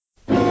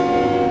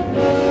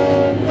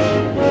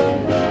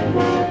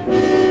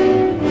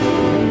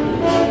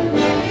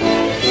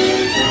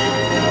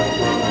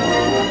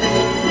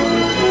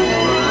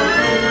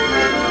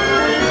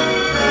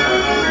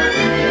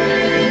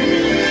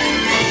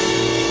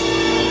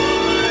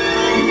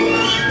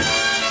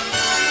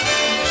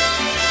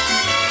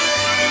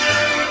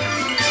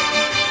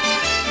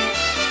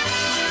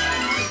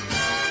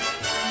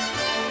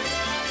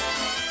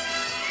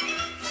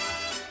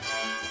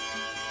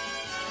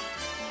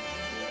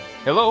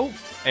Hello,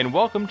 and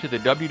welcome to the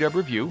WW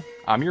Review.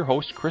 I'm your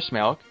host, Chris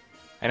Malik,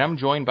 and I'm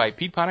joined by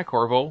Pete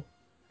Panacorvo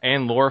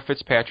and Laura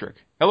Fitzpatrick.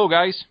 Hello,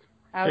 guys.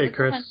 Hey,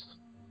 Chris. Going?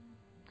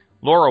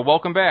 Laura,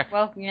 welcome back.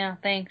 Well, yeah,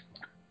 thanks.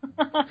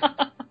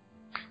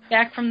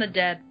 Back from the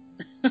dead.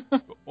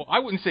 Well, I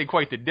wouldn't say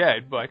quite the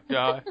dead, but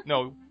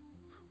no.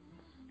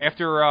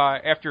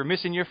 After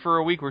missing you for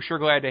a week, we're sure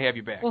glad to have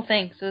you back. Well,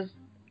 thanks.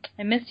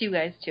 I missed you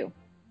guys, too.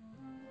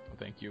 Well,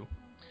 thank you.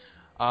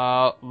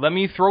 Let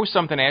me throw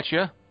something at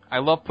you. I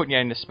love putting you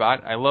in the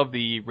spot. I love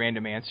the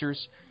random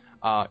answers.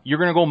 You're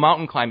going to go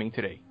mountain climbing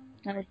today.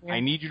 Oh, yeah. I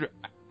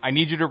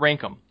need you to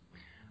rank them.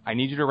 I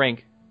need you to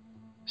rank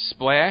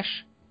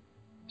Splash,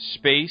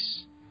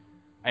 Space,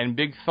 and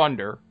Big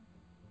Thunder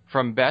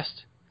from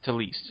best to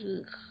least.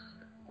 Ugh.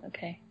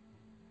 Okay.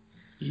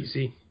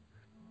 Easy.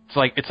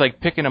 It's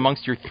like picking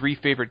amongst your three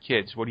favorite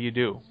kids. What do you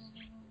do?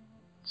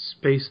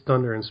 Space,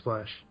 Thunder, and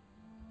Splash.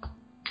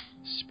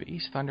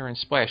 Space, Thunder, and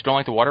Splash. Don't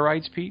like the water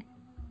rides, Pete?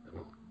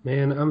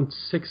 Man, I'm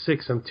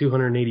 6'6". I'm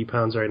 280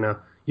 pounds right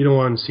now. You don't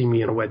want to see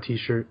me in a wet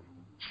t-shirt.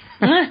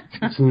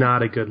 It's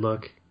not a good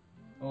look.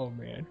 Oh,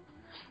 man.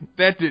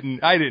 I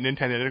didn't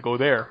intend it to go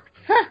there.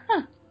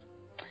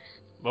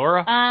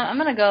 Laura? I'm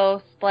going to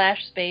go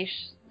Splash,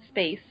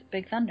 Space,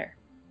 Big Thunder.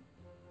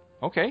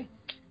 Okay.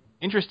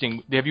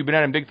 Interesting. Have you been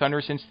out in Big Thunder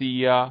since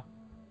the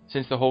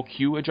whole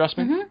queue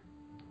adjustment?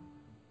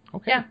 Mm-hmm.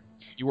 Okay. Yeah.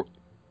 You were...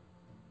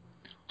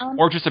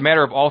 or just a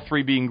matter of all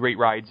three being great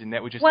rides, and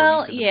that was just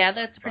well, the least of yeah,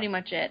 that's pretty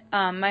much it.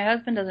 My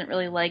husband doesn't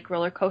really like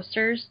roller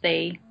coasters.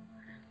 They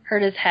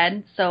hurt his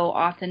head, so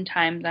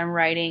oftentimes I'm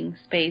riding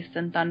Space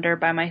and Thunder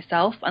by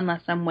myself,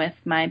 unless I'm with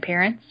my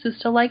parents who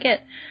still like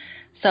it.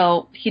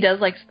 So he does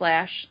like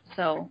Splash,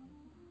 so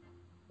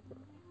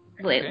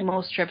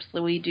most trips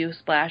we do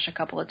Splash a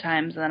couple of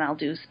times, and then I'll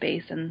do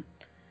Space and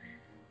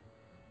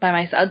by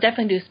myself. I'll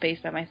definitely do Space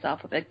by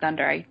myself. With Big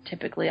Thunder,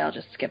 I'll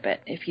just skip it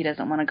if he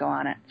doesn't want to go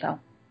on it. So.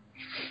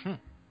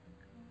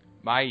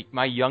 My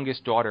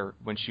youngest daughter,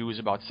 when she was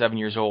about 7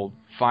 years old,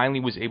 finally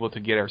was able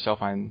to get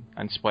herself on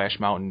Splash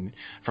Mountain.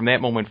 From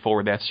that moment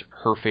forward, that's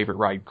her favorite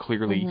ride,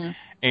 clearly. Mm-hmm.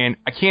 And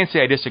I can't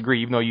say I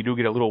disagree, even though you do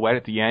get a little wet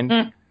at the end.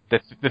 Mm.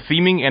 The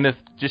theming and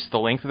just the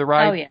length of the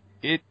ride,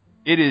 it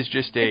is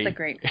just it's a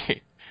great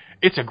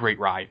it's a great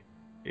ride.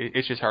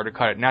 It's just hard to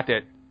cut it. Not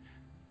that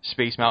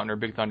Space Mountain or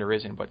Big Thunder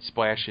isn't, but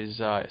Splash is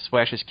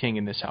king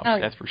in this house,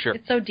 that's for sure.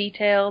 It's so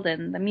detailed,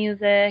 and the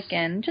music,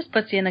 and just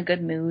puts you in a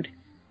good mood.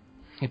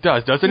 It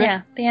does, doesn't it?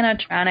 Yeah, the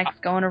animatronics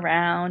going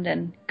around,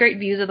 and great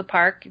views of the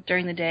park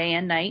during the day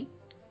and night.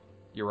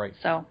 You're right.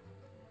 So,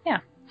 yeah.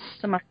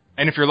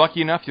 And if you're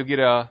lucky enough, you'll get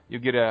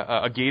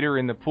a gator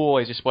in the pool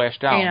as you splash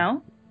down. You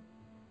know?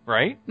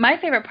 Right? My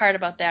favorite part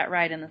about that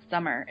ride in the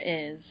summer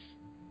is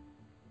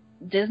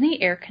Disney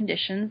air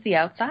conditions the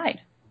outside.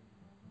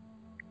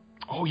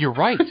 Oh, you're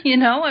right. You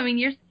know, I mean,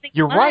 you're sitting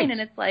you're fine, right. And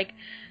it's like,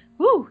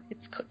 whoo,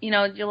 it's you're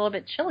a little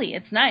bit chilly.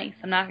 It's nice.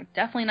 I'm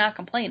definitely not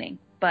complaining,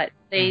 but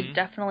they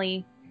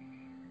definitely,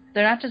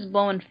 they're not just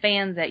blowing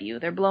fans at you;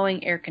 they're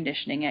blowing air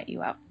conditioning at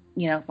you out,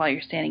 while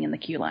you're standing in the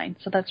queue line.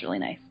 So that's really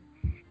nice.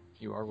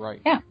 You are right.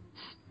 Yeah.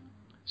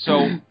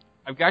 So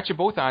I've got you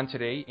both on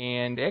today,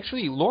 and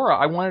actually, Laura,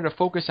 I wanted to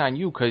focus on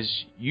you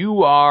because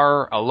you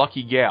are a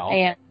lucky gal. I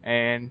am.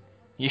 And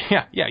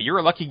yeah, you're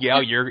a lucky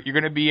gal. You're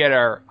going to be at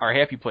our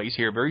happy place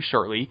here very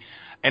shortly.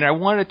 And I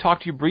wanted to talk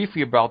to you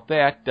briefly about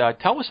that.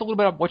 Tell us a little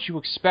bit about what you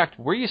expect.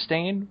 Where are you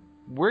staying?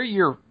 Where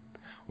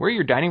are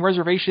your dining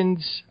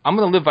reservations? I'm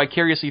going to live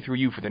vicariously through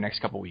you for the next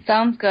couple of weeks.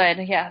 Sounds good.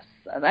 Yes,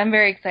 I'm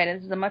very excited.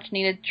 This is a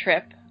much-needed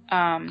trip.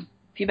 If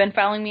you've been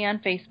following me on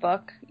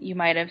Facebook, you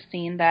might have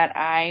seen that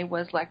I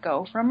was let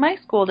go from my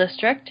school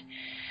district.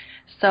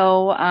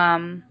 So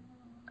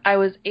I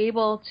was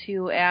able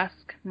to ask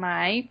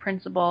my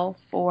principal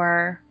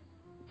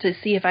to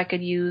see if I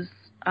could use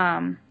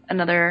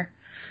another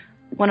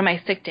one of my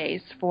sick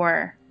days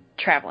for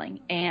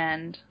traveling,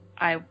 and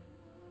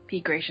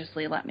he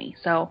graciously let me.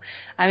 So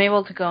I'm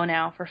able to go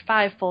now for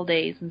 5 full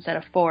days instead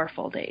of 4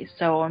 full days.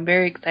 So I'm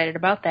very excited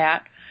about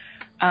that.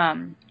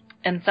 And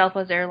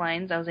Southwest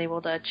Airlines, I was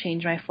able to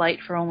change my flight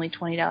for only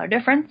 $20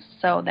 difference,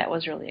 so that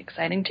was really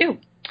exciting too.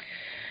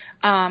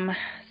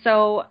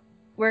 So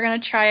we're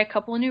going to try a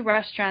couple of new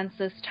restaurants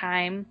this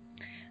time.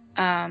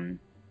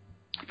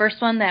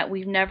 First one that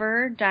we've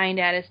never dined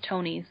at is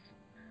Tony's,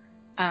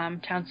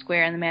 Town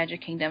Square in the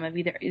Magic Kingdom. Have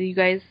you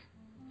guys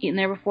eaten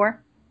there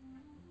before?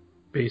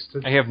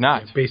 I have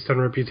not. Based on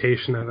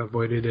reputation, I've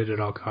avoided it at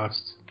all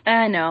costs.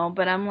 I know,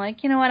 but I'm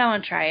like, you know what, I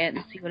want to try it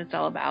and see what it's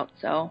all about.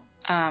 So,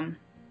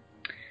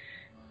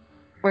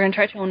 we're going to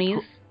try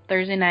Tony's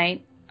Thursday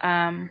night.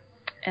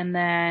 And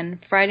then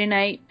Friday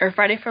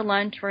for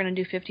lunch, we're going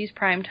to do 50s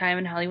Prime Time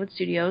in Hollywood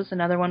Studios,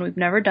 another one we've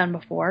never done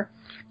before.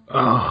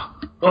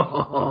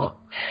 So,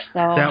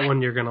 that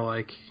one you're going to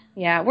like.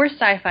 Yeah, we're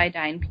sci-fi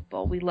dine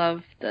people. We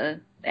love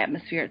the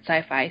atmosphere at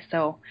sci-fi,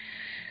 so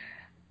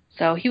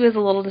he was a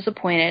little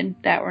disappointed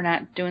that we're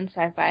not doing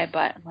sci-fi,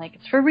 but I'm like,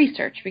 it's for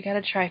research. We got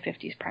to try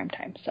 50s Prime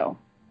Time, so.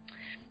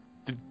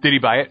 Did he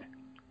buy it?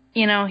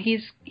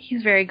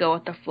 He's very go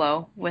with the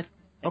flow with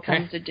it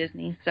comes to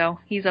Disney, so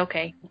he's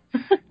okay.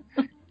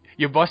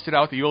 You busted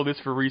out the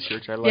oldest for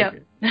research. I like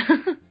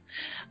it.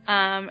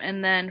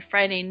 And then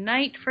Friday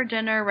night for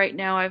dinner, right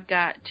now I've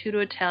got Tutto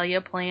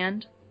Italia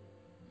planned.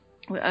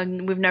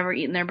 We've never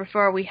eaten there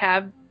before. We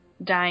have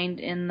dined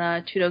in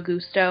the Tutto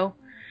Gusto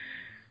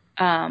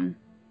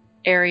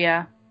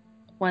area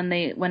when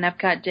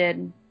Epcot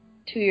did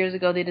 2 years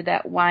ago. They did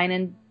that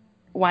wine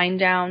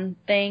down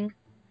thing.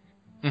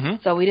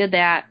 Mm-hmm. So we did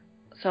that.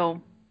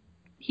 So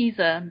he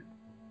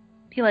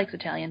likes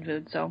Italian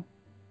food, so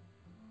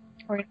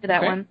we're going to do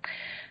that one.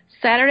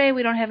 Saturday,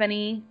 we don't have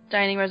any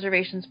dining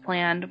reservations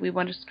planned. We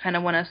just kind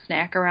of want to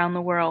snack around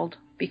the world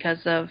because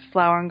of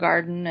Flower and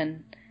Garden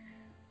and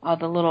all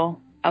the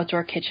little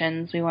outdoor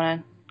kitchens. We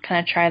want to kind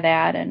of try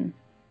that and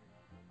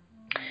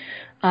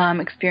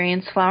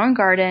experience Flower and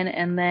Garden.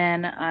 And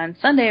then on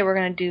Sunday, we're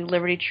going to do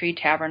Liberty Tree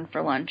Tavern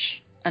for lunch,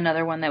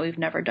 another one that we've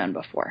never done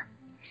before.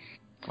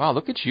 Wow,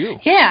 look at you.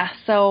 Yeah,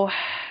 so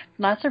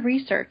lots of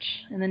research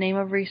in the name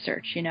of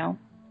research, you know.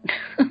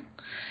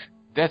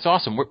 That's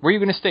awesome. Where are you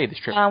going to stay this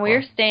trip?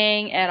 We're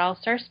staying at All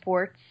Star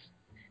Sports.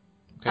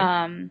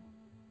 Okay.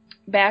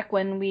 Back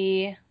when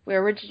we were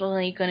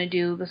originally going to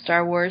do the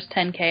Star Wars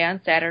 10K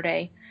on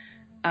Saturday,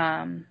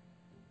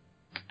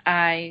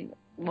 I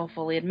will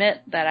fully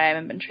admit that I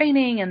haven't been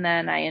training, and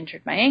then I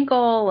injured my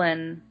ankle,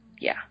 and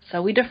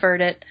so we deferred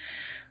it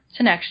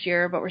to next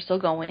year, but we're still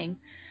going.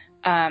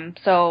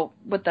 So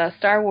with the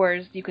Star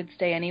Wars, you could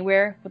stay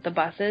anywhere with the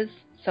buses,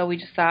 so we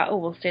just thought,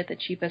 we'll stay at the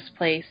cheapest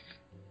place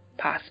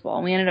possible.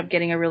 And we ended up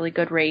getting a really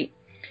good rate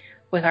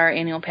with our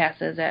annual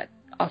passes at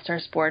All Star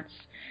Sports.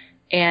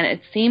 And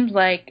it seems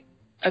like,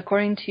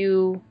 according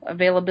to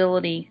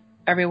availability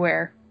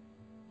everywhere,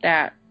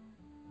 that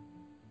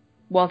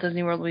Walt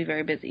Disney World will be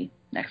very busy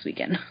next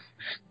weekend.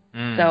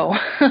 So,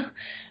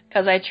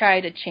 because I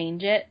tried to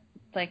change it,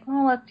 it's like,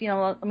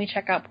 let me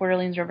check out Port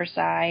Orleans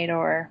Riverside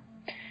or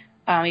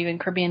even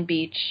Caribbean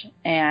Beach,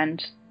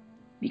 and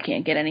you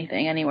can't get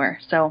anything anywhere.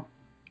 So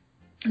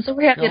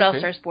we have to get All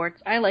Star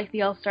Sports. I like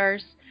the All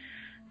Stars.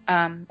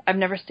 I've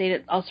never stayed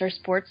at All Star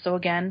Sports, so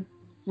again,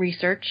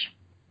 research.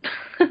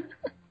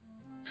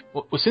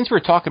 Well, since we're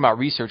talking about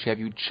research, have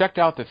you checked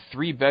out the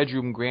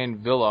 3-bedroom grand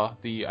villa?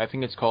 I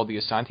think it's called the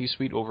Asante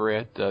Suite over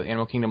at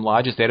Animal Kingdom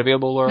Lodge. Is that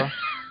available, Laura?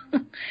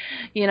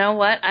 You know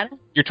what?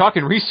 You're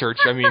talking research.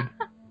 I mean,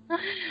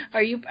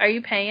 are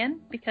you paying?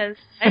 Because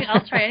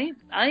I'll try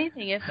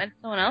anything if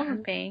someone else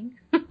is paying.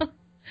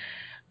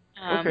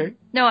 Okay.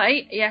 No,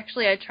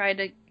 I tried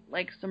to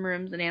like some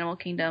rooms in Animal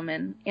Kingdom,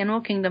 and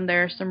Animal Kingdom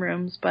there are some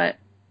rooms, but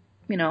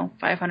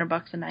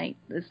 $500 a night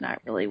is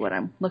not really what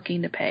I'm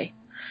looking to pay.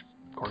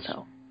 Of course.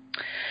 So,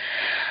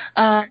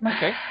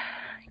 okay.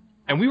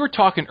 And we were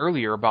talking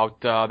earlier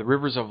about the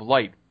Rivers of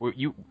Light.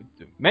 You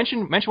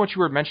mention what you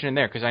were mentioning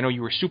there, because I know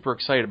you were super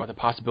excited about the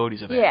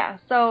possibilities of that. Yeah.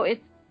 So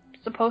it's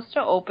supposed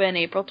to open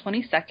April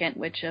 22nd,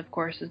 which of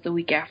course is the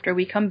week after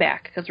we come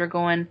back, because we're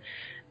going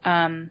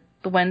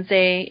the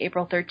Wednesday,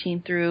 April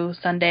 13th through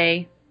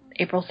Sunday,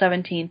 April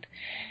 17th.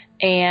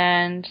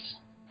 And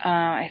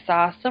I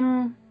saw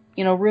some,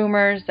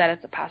 rumors that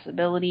it's a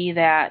possibility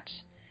that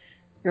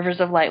Rivers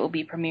of Light will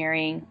be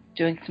premiering,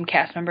 doing some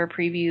cast member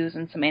previews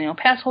and some annual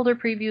pass holder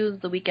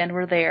previews the weekend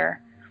we're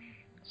there.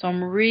 So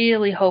I'm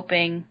really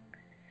hoping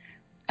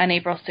on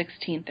April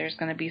 16th there's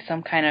going to be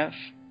some kind of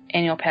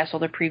annual pass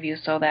holder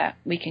preview so that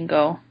we can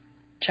go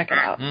check it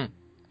out.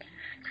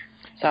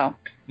 So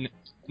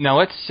now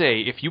let's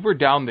say if you were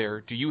down there,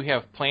 do you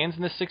have plans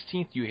on the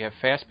 16th? Do you have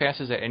fast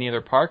passes at any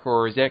other park,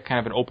 or is that kind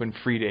of an open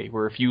free day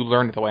where if you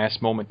learned at the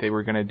last moment they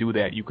were going to do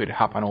that, you could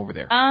hop on over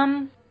there?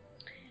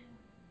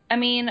 I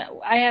mean,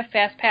 I have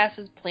fast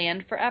passes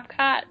planned for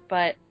Epcot,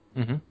 but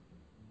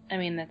I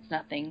mean, that's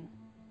nothing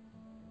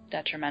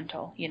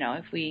detrimental.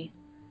 If we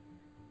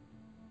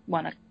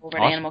want to go over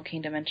to Animal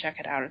Kingdom and check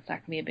it out, it's not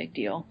going to be a big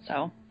deal.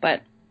 So,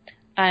 but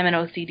I'm an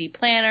OCD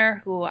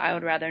planner who I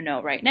would rather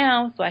know right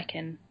now so I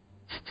can,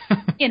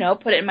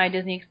 put it in my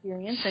Disney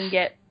experience and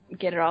get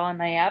it all on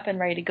my app and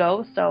ready to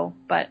go. So,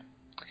 but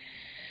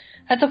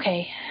that's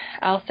okay.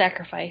 I'll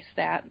sacrifice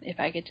that if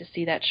I get to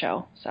see that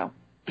show. So.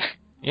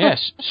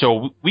 Yes,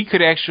 so we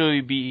could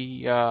actually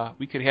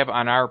we could have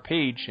on our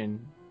page,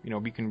 and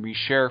we can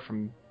reshare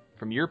from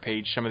your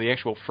page some of the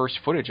actual first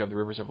footage of the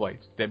Rivers of Light.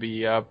 That'd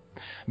be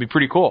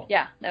pretty cool.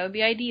 Yeah, that would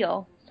be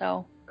ideal.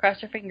 So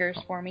cross your fingers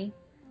for me.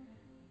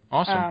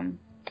 Awesome.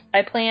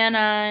 I plan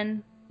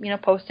on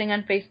posting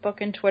on Facebook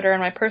and Twitter on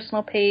my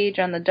personal page,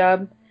 on the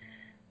Dub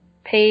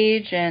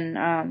page, and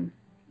I'm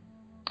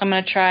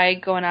gonna try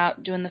going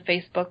out doing the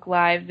Facebook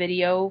Live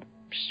video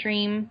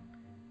stream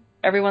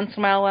every once in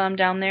a while I'm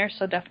down there,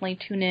 so definitely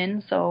tune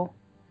in. So,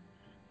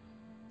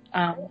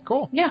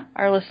 cool. Yeah,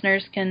 our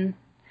listeners can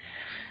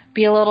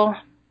be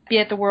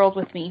at the world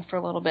with me for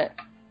a little bit.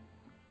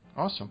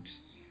 Awesome.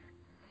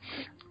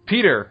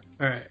 Peter.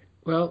 All right.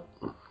 Well,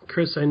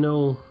 Chris, I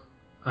know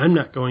I'm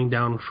not going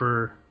down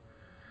for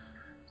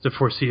the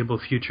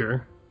foreseeable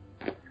future.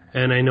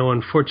 And I know,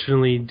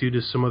 unfortunately, due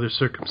to some other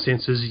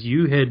circumstances,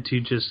 you had to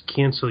just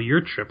cancel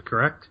your trip,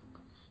 correct?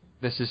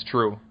 This is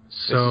true.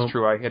 So, this is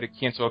true. I had to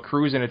cancel a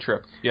cruise and a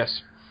trip.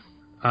 Yes.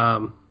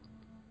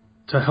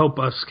 To help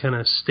us kind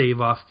of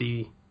stave off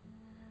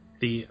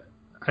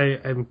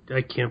I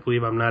can't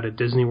believe I'm not at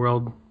Disney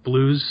World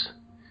blues.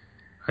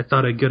 I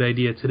thought a good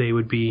idea today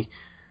would be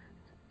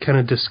kind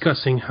of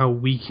discussing how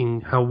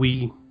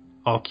we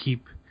all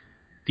keep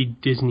the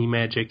Disney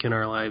magic in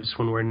our lives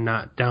when we're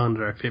not down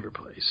at our favorite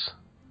place.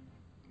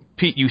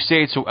 Pete, you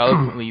say it so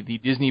eloquently, the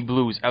Disney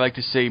blues. I like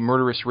to say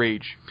murderous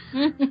rage.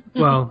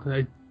 Well,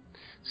 I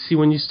see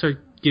when you start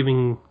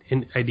giving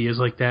ideas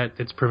like that,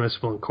 it's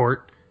permissible in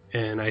court,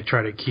 and I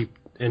try to keep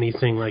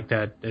anything like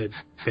that at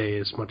bay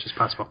as much as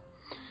possible.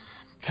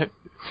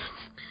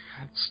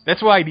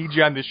 That's why I need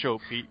you on this show,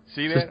 Pete.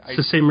 See that? It's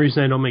the same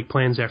reason I don't make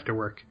plans after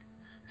work,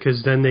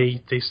 because then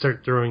they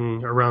start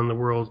throwing around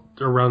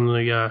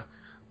the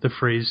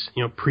phrase,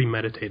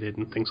 premeditated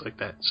and things like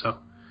that. So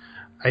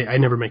I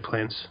never make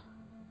plans.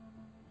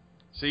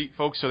 See,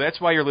 folks, so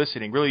that's why you're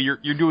listening. Really,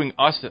 you're doing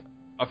us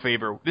a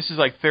favor. This is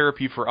like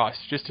therapy for us,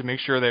 just to make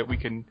sure that we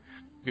can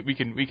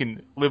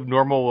live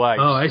normal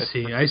lives. Oh,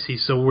 I see.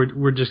 So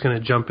we're just gonna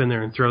jump in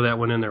there and throw that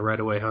one in there right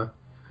away, huh?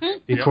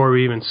 Before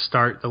we even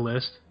start the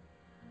list.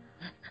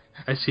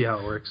 I see how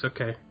it works.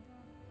 Okay.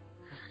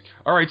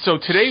 All right, so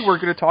today we're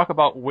going to talk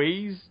about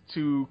ways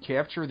to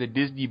capture the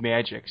Disney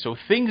magic. So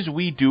things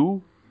we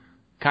do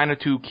kind of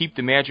to keep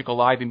the magic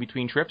alive in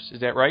between trips.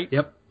 Is that right?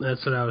 Yep,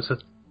 that's what I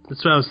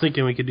was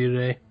thinking we could do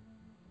today.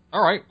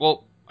 All right,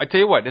 well, I tell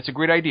you what, that's a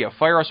great idea.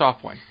 Fire us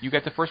off one. You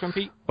got the first one,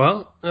 Pete?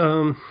 Well,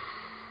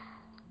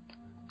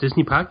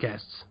 Disney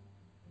podcasts,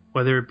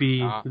 whether it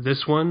be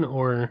this one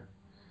or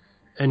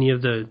any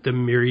of the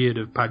myriad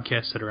of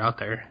podcasts that are out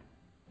there.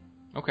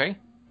 Okay.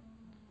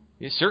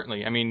 Yeah,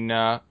 certainly. I mean,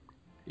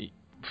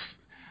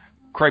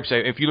 cripes,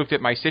 if you looked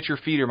at my Stitcher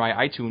feed or my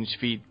iTunes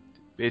feed,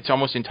 it's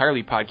almost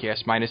entirely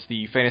podcasts, minus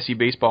the fantasy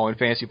baseball and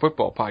fantasy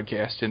football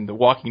podcast and the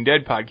Walking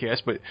Dead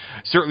podcast, but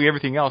certainly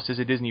everything else is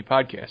a Disney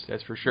podcast,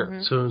 that's for sure.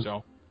 Mm-hmm.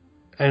 So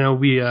I know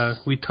we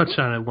touched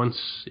on it once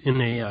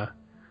in a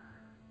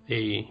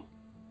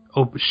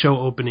show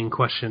opening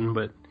question,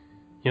 but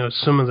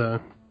some of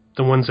the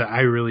ones that I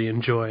really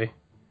enjoy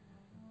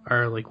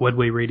are like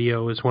Wedway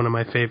Radio is one of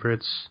my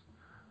favorites.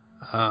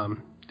 The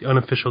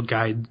Unofficial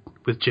Guide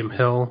with Jim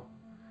Hill,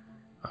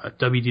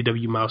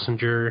 WDW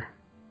Mousinger.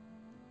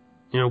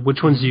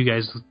 Which ones do you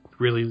guys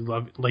really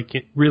love,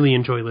 really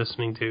enjoy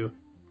listening to?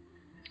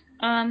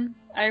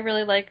 I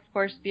really like, of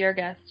course, Be Our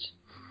Guest.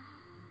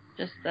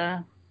 Just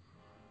the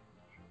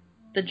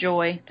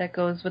joy that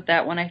goes with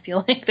that one. I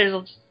feel like there's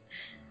just,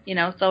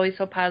 it's always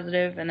so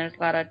positive, and there's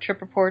a lot of trip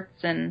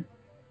reports and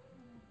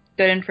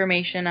good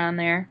information on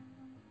there.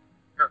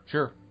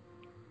 Sure.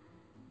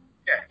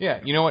 Yeah,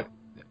 you know what?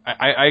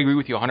 I agree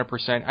with you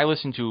 100%. I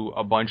listen to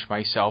a bunch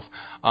myself.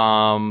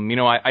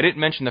 I didn't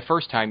mention the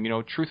first time,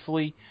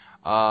 truthfully,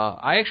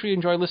 I actually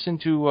enjoy listening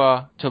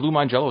to Lou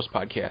Mongello's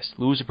podcast.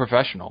 Lou's a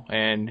professional,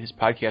 and his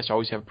podcasts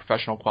always have a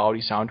professional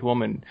quality sound to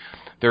them, and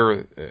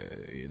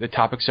the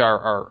topics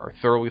are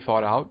thoroughly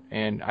thought out.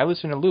 And I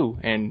listen to Lou,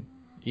 and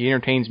he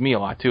entertains me a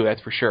lot too,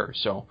 that's for sure.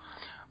 So,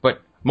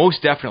 but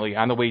most definitely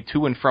on the way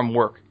to and from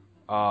work,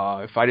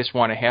 if I just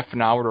want a half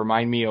an hour to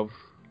remind me of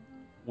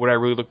what I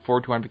really look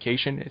forward to on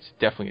vacation, it's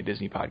definitely a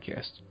Disney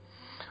podcast.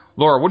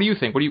 Laura, what do you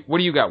think? What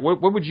do you got?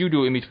 What would you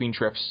do in between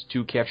trips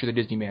to capture the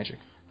Disney magic?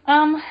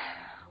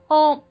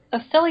 Well, a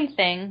silly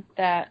thing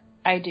that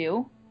I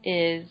do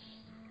is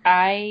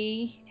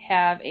I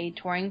have a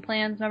Touring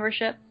Plans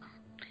membership,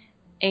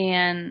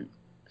 and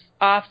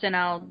often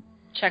I'll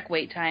check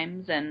wait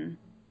times and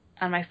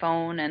on my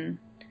phone and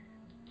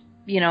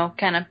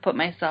kind of put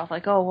myself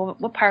like, oh, well,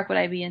 what park would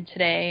I be in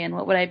today, and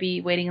what would I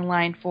be waiting in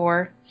line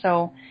for?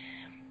 So,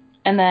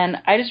 and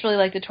then I just really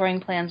like the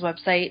Touring Plans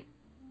website.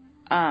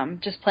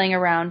 Just playing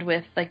around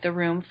with like the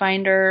room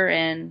finder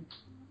and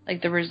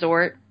like the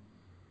resort.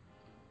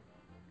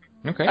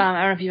 Okay.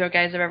 I don't know if you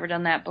guys have ever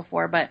done that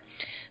before, but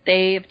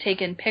they've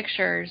taken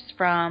pictures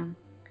from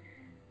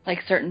like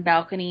certain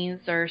balconies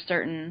or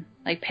certain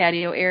like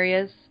patio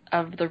areas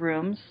of the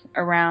rooms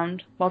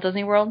around Walt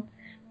Disney World.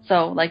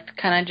 So like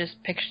kind of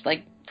just picture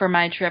like for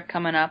my trip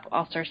coming up,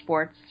 All Star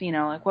Sports,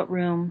 like what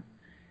room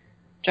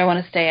do I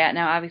want to stay at?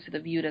 Now obviously the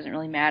view doesn't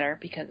really matter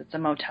because it's a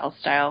motel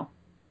style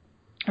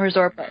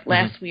resort. But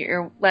last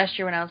year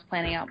when I was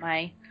planning out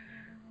my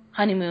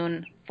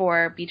honeymoon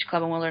for Beach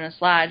Club and Wilderness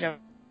Lodge, I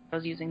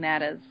was using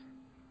that as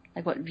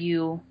like what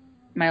view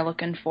am I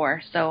looking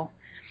for. So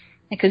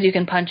because you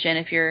can punch in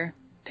if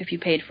you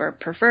paid for a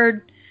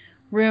preferred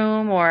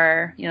room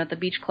or at the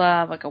Beach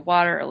Club like a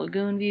water or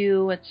lagoon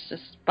view. It's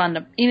just fun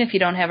to, even if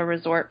you don't have a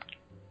resort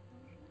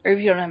or if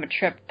you don't have a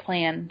trip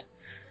planned.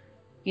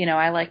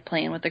 I like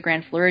playing with the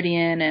Grand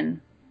Floridian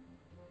and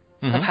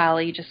the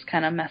Poly, just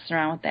kind of messing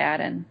around with that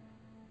and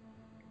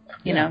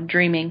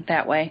dreaming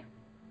that way.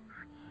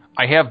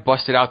 I have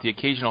busted out the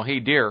occasional "Hey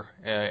dear"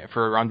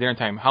 for around dinner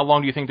time. How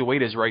long do you think the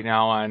wait is right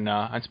now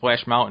on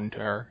Splash Mountain?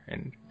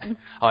 And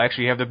I'll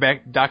actually have the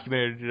back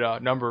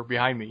documented number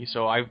behind me,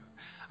 so I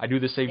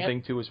do the same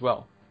thing too as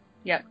well.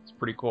 Yep, it's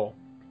pretty cool.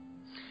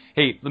 Hey,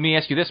 Hey, let me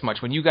ask you this much.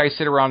 When you guys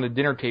sit around the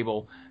dinner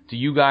table, do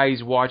you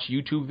guys watch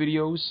YouTube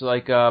videos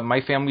like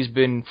my family's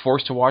been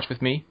forced to watch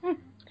with me?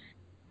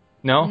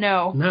 No?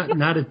 No.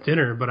 Not at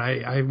dinner, but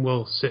I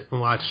will sit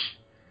and watch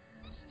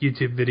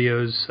YouTube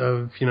videos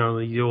of,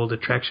 the old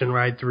attraction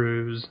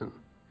ride-throughs. And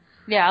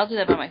Yeah, I'll do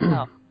that by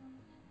myself.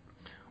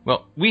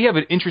 Well, we have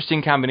an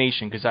interesting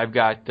combination because I've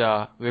got,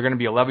 they're going to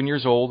be 11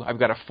 years old. I've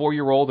got a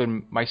 4-year-old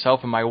and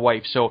myself and my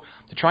wife. So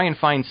to try and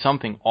find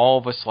something all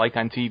of us like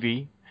on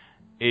TV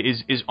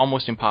is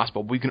almost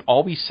impossible. We can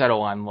always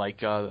settle on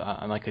like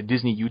a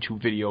Disney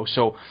YouTube video.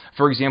 So,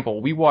 for example,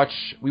 we watch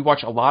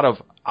a lot of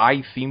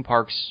theme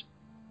park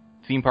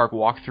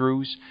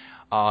walkthroughs.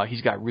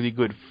 He's got really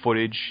good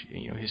footage.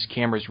 His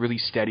camera's really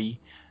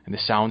steady and the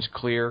sound's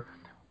clear.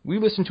 We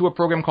listen to a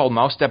program called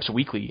Mouse Steps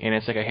Weekly, and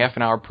it's like a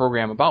half-an-hour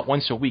program about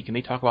once a week, and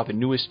they talk about the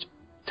newest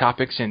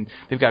topics, and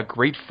they've got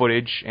great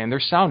footage, and their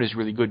sound is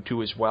really good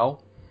too as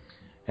well.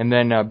 And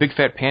then Big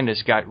Fat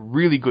Panda's got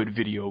really good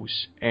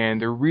videos,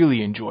 and they're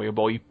really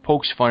enjoyable. He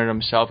pokes fun at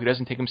himself. He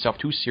doesn't take himself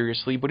too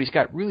seriously, but he's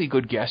got really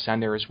good guests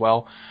on there as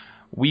well.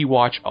 We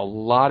watch a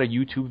lot of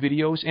YouTube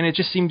videos, and it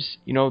just seems,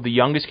 the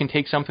youngest can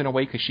take something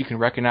away because she can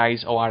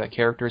recognize a lot of the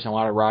characters and a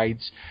lot of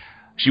rides.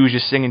 She was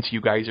just singing to you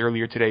guys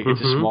earlier today,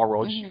 It's a Small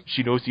World.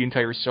 She knows the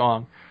entire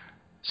song.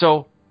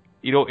 So,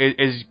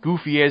 as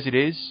goofy as it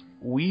is,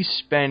 we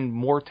spend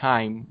more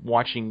time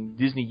watching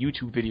Disney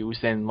YouTube videos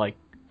than, like,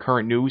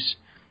 current news.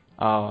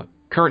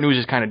 Current news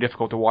is kind of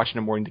difficult to watch in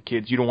the morning to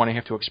kids. You don't want to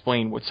have to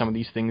explain what some of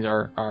these things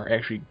are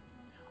actually,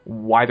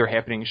 why they're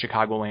happening in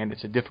Chicagoland.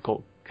 It's a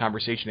difficult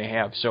conversation to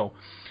have. So,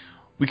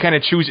 we kind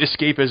of choose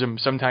escapism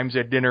sometimes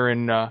at dinner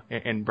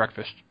and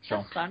breakfast. So,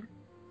 That's fun.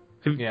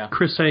 Yeah.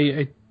 Chris,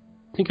 I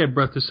think I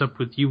brought this up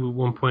with you at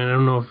one point. I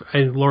don't know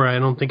if Laura, I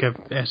don't think I've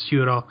asked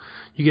you at all.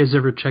 You guys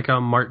ever check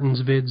out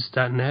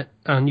martinsvids.net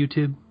on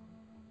YouTube?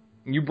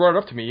 You brought it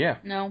up to me, yeah.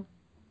 No.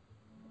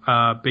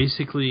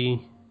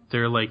 Basically,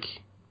 they're like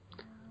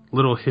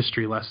little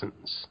history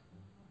lessons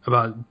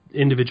about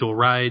individual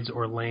rides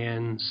or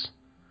lands.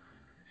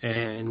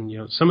 And,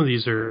 some of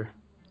these are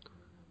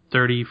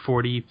 30,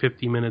 40,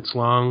 50 minutes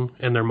long,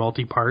 and they're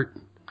multi-part.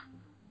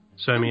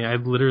 So, I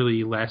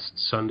literally last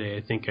Sunday,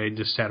 I think I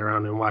just sat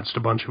around and watched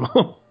a bunch of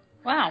them.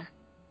 Wow.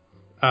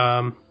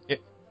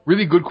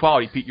 Really good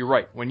quality, Pete. You're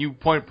right. When you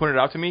pointed it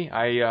out to me,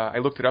 I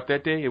looked it up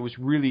that day. It was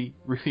really,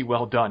 really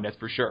well done. That's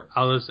for sure.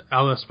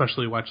 I'll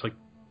especially watch like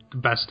the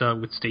best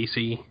of with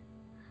Stacy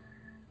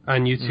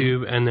on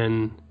YouTube, and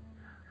then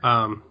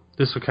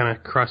this will kind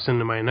of cross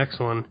into my next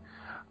one.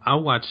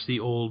 I'll watch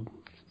the old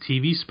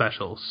TV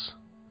specials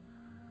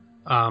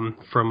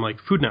from like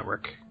Food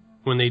Network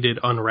when they did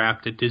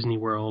Unwrapped at Disney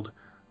World,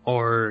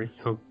 or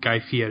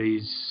Guy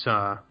Fieri's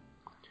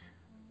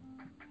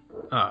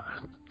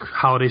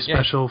holiday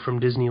special from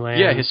Disneyland.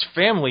 Yeah, his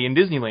family in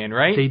Disneyland,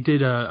 right? They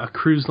did a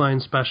cruise line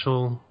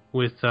special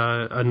with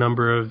a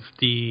number of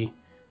the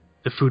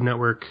Food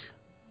Network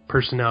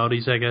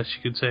personalities, I guess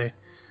you could say.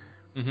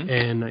 Mm-hmm.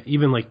 And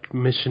even like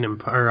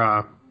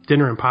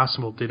Dinner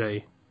Impossible did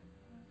an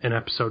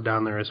episode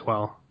down there as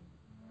well.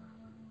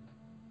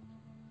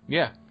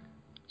 Yeah,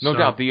 no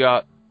doubt.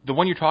 The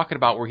one you're talking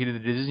about where he did the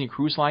Disney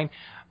Cruise Line,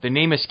 the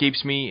name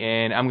escapes me,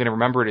 and I'm going to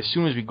remember it as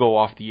soon as we go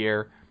off the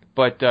air.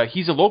 But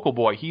he's a local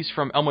boy. He's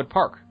from Elmwood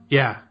Park.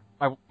 Yeah.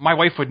 My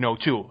wife would know,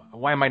 too.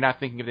 Why am I not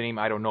thinking of the name?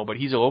 I don't know, but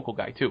he's a local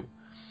guy, too.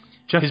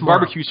 His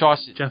barbecue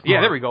sauce. Jeff yeah,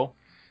 Morrow. there we go.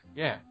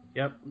 Yeah.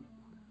 Yep.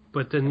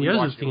 But then the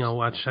other thing I'll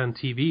watch on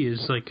TV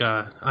is like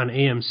on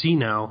AMC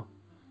now,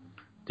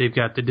 they've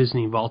got the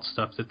Disney Vault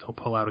stuff that they'll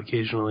pull out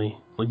occasionally.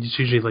 Like it's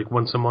usually like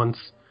once a month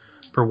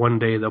for one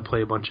day they'll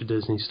play a bunch of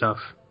Disney stuff.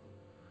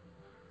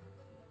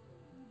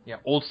 Yeah,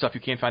 old stuff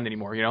you can't find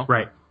anymore,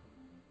 Right.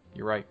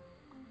 You're right.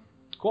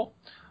 Cool.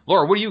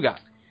 Laura, what do you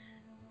got?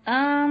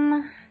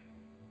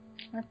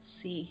 Let's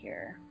see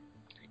here.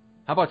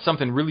 How about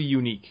something really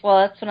unique? Well,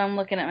 that's what I'm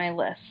looking at my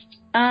list.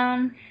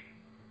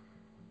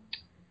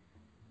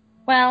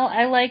 Well,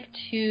 I like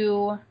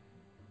to...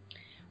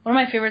 One of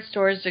my favorite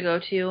stores to go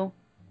to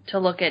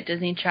look at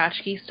Disney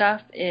tchotchke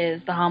stuff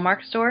is the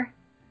Hallmark store.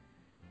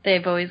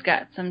 They've always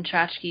got some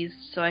tchotchkes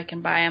so I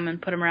can buy them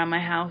and put them around my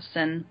house.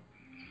 And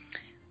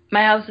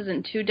my house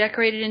isn't too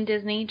decorated in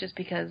Disney just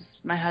because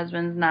my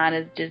husband's not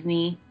as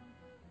Disney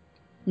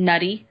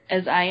nutty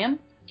as I am.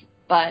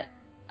 But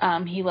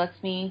he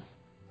lets me,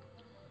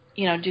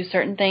 do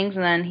certain things.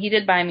 And then he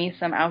did buy me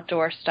some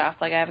outdoor stuff.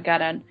 Like I've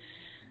got an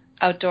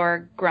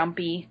outdoor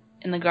Grumpy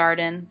in the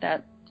garden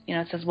that,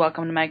 it says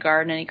welcome to my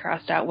garden, and he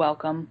crossed out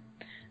welcome.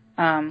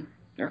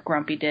 Or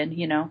Grumpy did,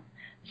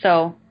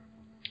 So,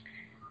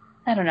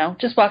 I don't know.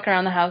 Just walking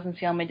around the house and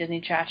see all my Disney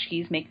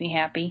tchotchkes make me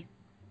happy.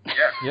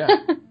 Yeah.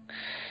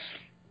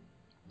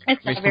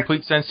 It's makes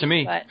complete sense to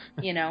me. But,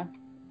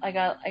 I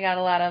got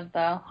a lot of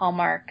the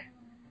Hallmark.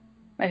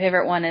 My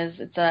favorite one is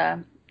it's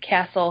a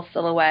castle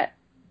silhouette,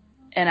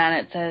 and on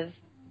it says,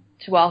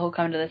 "To all who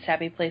come to this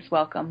happy place,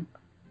 welcome."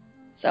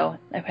 So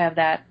I have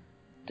that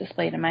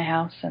displayed in my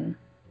house, and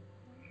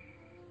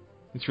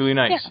It's really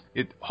nice.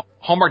 Yeah.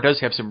 Hallmark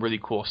does have some really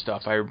cool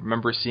stuff. I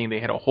remember seeing they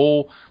had a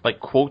whole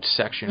quotes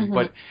section,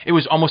 but it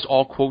was almost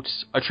all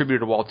quotes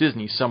attributed to Walt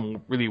Disney.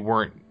 Some really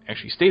weren't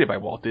actually stated by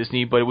Walt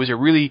Disney, but it was a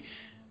really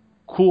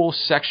cool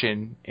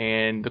section,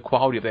 and the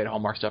quality of that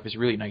Hallmark stuff is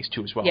really nice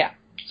too as well. Yeah,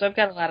 so I've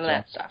got a lot of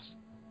that stuff.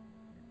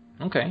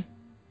 Okay.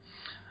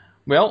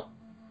 Well,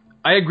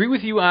 I agree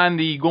with you on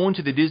the going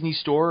to the Disney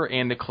store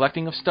and the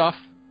collecting of stuff.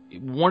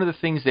 One of the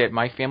things that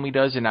my family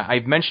does, and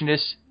I've mentioned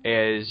this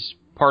as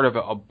part of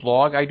a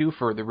blog I do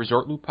for the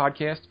Resort Loop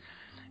podcast,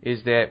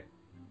 is that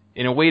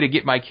in a way to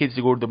get my kids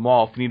to go to the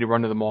mall, if we need to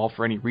run to the mall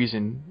for any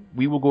reason,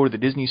 we will go to the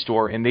Disney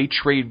store, and they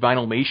trade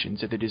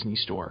Vinylmations at the Disney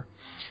store.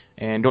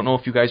 And don't know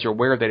if you guys are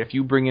aware of that. If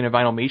you bring in a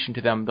Vinylmation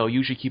to them, they'll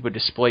usually keep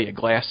a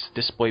glass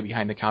display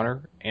behind the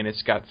counter, and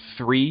it's got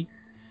 3.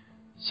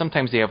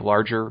 Sometimes they have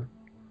larger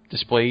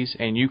displays,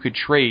 and you could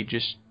trade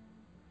just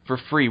for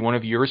free one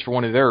of yours for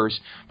one of theirs,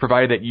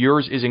 provided that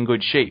yours is in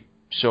good shape.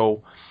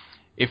 So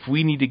if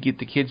we need to get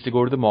the kids to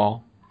go to the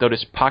mall, they'll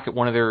just pocket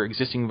one of their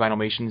existing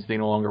Vinylmations they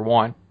no longer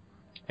want,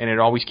 and it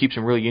always keeps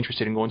them really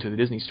interested in going to the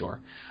Disney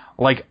store.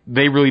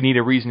 They really need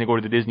a reason to go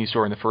to the Disney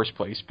store in the first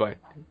place, but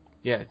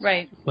yeah,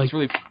 right. It's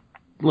really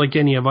like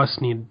any of us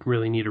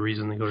really need a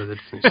reason to go to the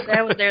Disney store.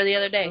 I was there the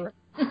other day.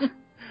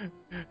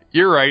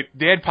 You're right.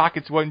 Dad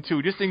pockets one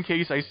too, just in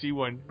case I see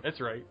one.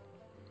 That's right.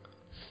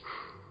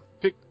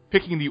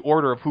 Picking the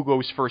order of who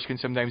goes first can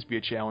sometimes be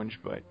a challenge,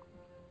 but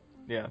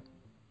yeah.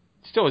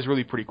 Still is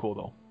really pretty cool,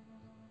 though.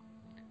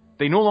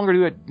 They no longer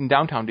do it in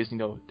downtown Disney,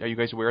 though. Are you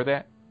guys aware of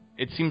that?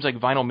 It seems like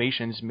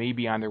Vinylmations may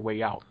be on their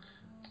way out.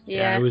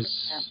 Yeah,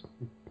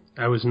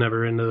 I was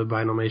never into the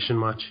Vinylmation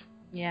much.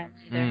 Yeah.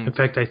 In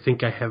fact, I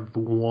think I have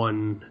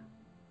one,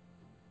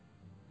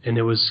 and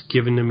it was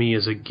given to me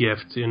as a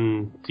gift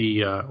in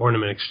the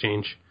ornament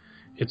exchange.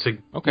 It's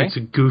a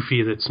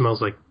Goofy that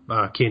smells like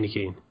candy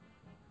cane.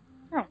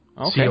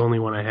 Oh, it's the only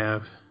one I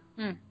have.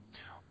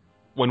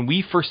 When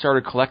we first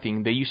started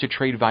collecting, they used to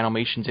trade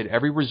Vinylmations at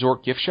every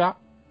resort gift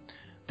shop.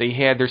 They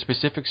had their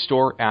specific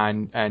store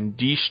on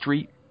D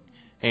Street,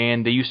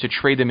 and they used to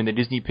trade them in the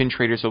Disney Pin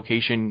Traders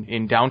location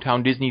in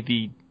downtown Disney,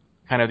 the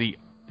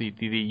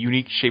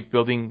unique shaped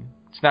building.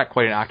 It's not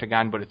quite an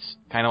octagon, but it's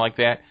kind of like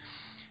that.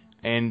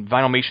 And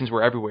Vinylmations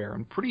were everywhere.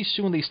 And pretty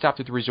soon they stopped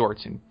at the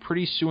resorts, and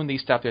pretty soon they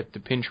stopped at the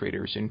Pin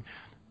Traders. And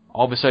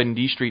all of a sudden,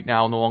 D Street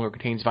now no longer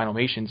contains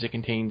Vinylmations. It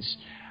contains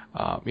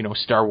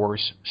Star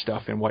Wars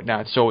stuff and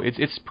whatnot. So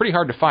it's pretty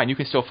hard to find. You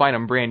can still find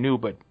them brand new,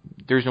 but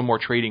there's no more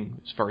trading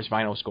as far as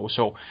vinyls go.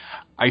 So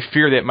I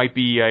fear that might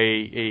be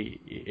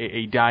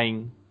a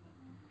dying,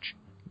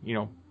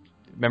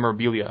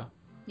 memorabilia.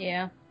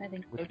 Yeah, I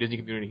think so. With the Disney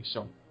community.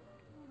 So,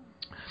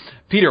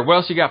 Peter, what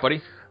else you got,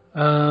 buddy?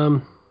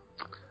 Well,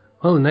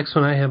 the next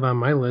one I have on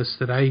my list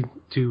that I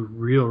do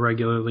real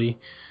regularly,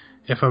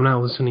 if I'm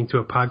not listening to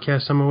a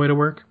podcast on my way to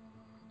work,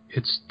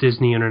 it's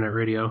Disney Internet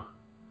Radio.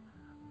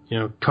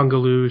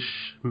 Kungaloosh,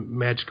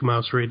 Magical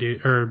Mouse Radio,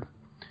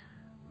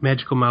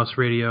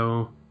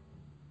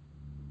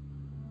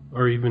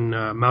 or even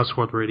Mouse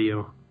World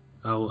Radio.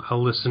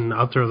 I'll listen.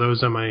 I'll throw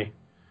those on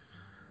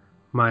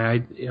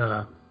my.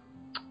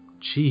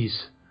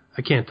 Jeez,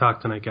 I can't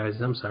talk tonight, guys.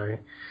 I'm sorry.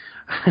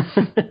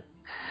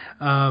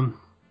 My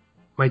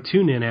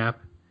TuneIn app,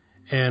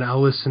 and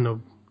I'll listen to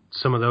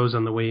some of those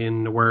on the way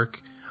in to work.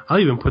 I'll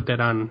even put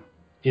that on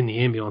in the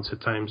ambulance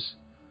at times,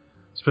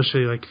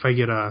 especially if I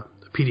get a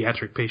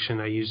pediatric patient.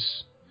 I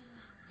use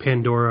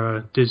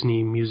Pandora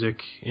Disney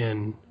Music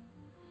and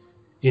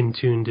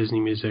Intune Disney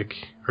Music,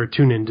 or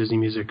TuneIn Disney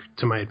Music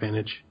to my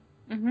advantage.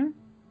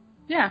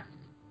 Yeah.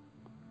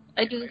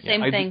 I do the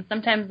same thing.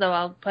 Sometimes, though,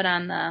 I'll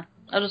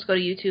just go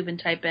to YouTube and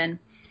type in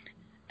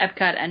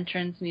Epcot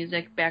entrance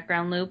music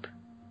background loop,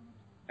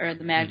 or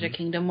the Magic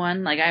Kingdom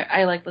one.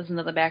 I like listening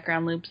to the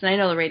background loops, and I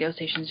know the radio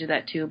stations do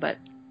that too, but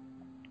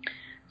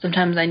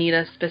sometimes I need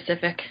a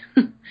specific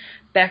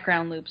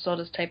background loop, so I'll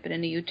just type it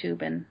into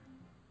YouTube and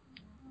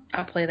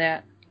I'll play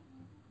that.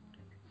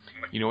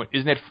 You know what?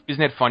 Isn't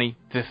that funny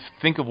to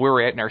think of where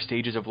we're at in our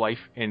stages of life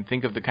and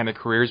think of the kind of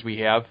careers we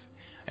have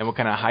and what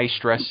kind of high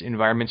stress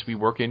environments we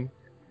work in,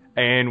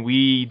 and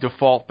we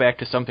default back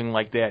to something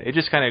like that. It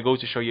just kind of goes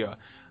to show you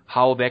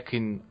how that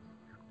can,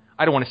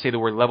 I don't want to say the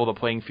word level the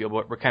playing field,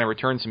 but kind of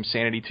return some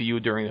sanity to you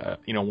during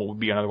what would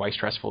be an otherwise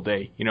stressful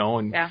day,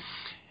 and yeah.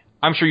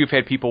 I'm sure you've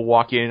had people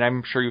walk in, and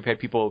I'm sure you've had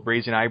people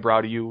raise an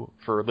eyebrow to you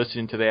for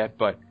listening to that,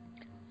 but,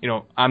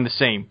 I'm the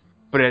same.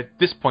 But at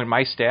this point,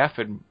 my staff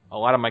and a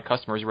lot of my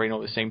customers already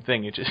know the same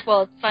thing. It's just...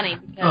 Well, it's funny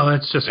because...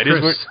 that's just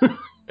Chris.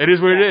 It is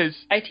what it is.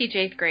 I teach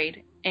 8th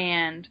grade,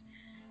 and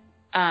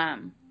I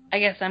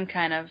guess I'm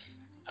kind of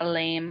a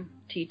lame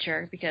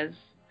teacher because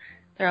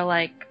they're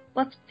like,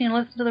 let's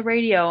listen to the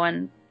radio,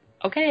 and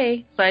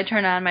okay. So I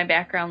turn on my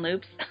background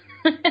loops.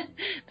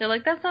 They're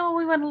like, that's not what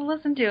we want to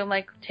listen to. I'm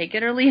like, take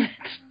it or leave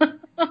it.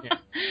 Yeah.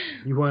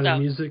 You wanted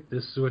music?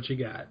 This is what you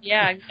got.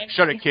 Yeah. Exactly.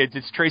 Shut it, kids.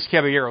 It's Trace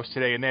Caballeros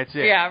today, and that's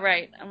it. Yeah,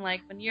 right. I'm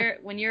like, when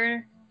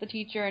you're the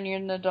teacher and you're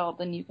an adult,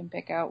 then you can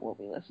pick out what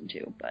we listen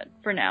to. But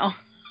for now.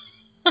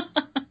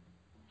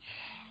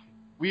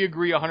 We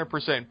agree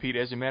 100%, Pete.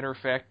 As a matter of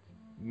fact,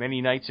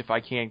 many nights if I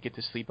can't get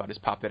to sleep, I'll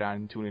just pop it on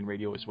and tune in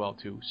radio as well,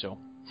 too. So,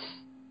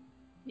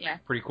 yeah.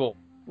 Pretty cool.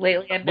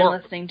 Lately, I've been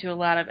listening to a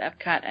lot of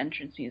Epcot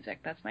entrance music.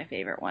 That's my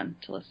favorite one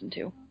to listen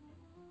to.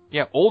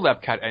 Yeah, old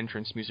Epcot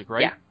entrance music,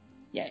 right?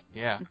 Yeah.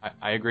 Yeah,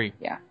 I agree.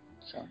 Yeah.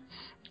 So.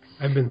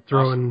 I've been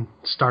throwing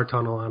Star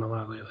Tunnel on a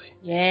lot lately.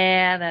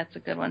 Yeah, that's a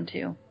good one,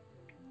 too.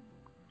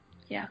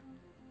 Yeah.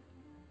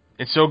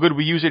 It's so good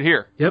we use it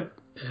here. Yep.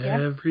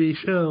 Every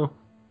show.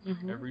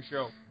 Mm-hmm. Every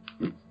show.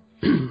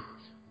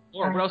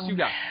 Laura, what else you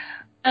got?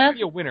 Give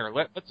me a winner.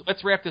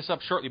 Let's wrap this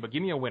up shortly, but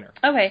give me a winner.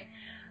 Okay.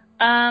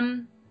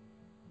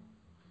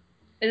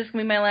 Is this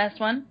going to be my last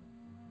one?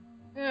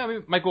 Yeah, we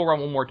might go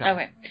around one more time.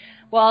 Okay.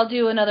 Well, I'll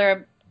do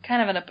another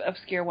kind of an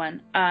obscure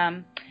one.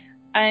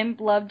 I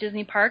love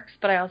Disney parks,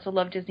 but I also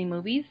love Disney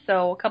movies.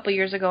 So a couple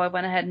years ago, I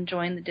went ahead and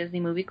joined the Disney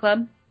Movie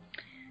Club.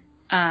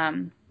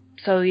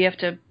 So you have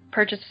to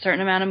purchase a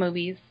certain amount of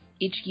movies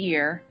each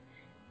year,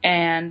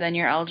 and then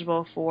you're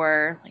eligible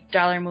for like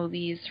dollar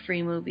movies,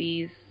 free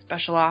movies,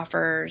 special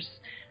offers.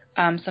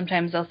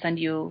 Sometimes they'll send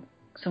you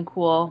some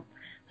cool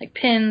like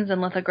pins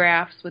and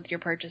lithographs with your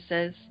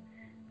purchases.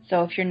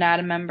 So if you're not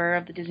a member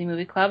of the Disney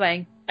Movie Club,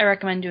 I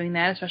recommend doing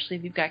that, especially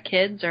if you've got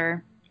kids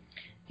or,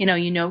 you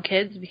know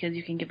kids, because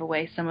you can give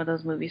away some of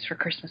those movies for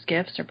Christmas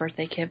gifts or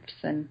birthday gifts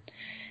and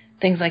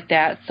things like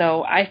that.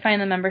 So I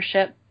find the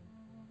membership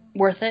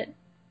worth it.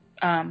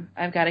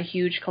 I've got a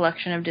huge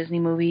collection of Disney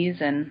movies,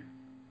 and,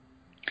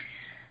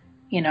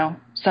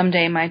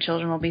 someday my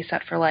children will be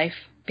set for life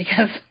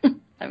because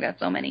I've got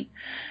so many.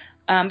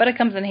 But it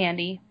comes in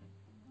handy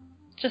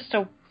just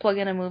to plug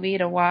in a movie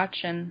to watch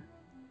and,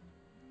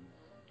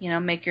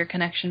 make your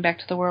connection back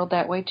to the world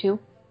that way, too.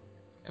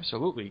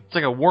 Absolutely. It's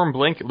like a warm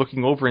blanket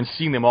looking over and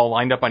seeing them all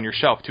lined up on your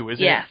shelf, too,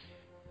 isn't it? Yes.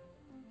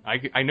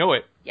 I know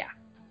it. Yeah.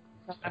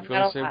 So I feel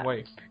the same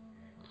way.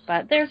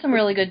 But there's some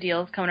really good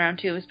deals coming around,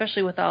 too,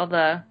 especially with all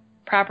the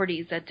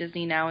properties that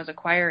Disney now is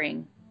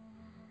acquiring.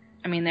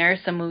 I mean, there are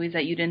some movies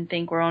that you didn't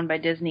think were owned by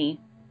Disney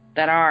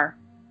that are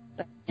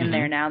in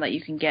there now that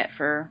you can get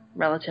for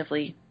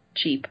relatively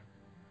cheap.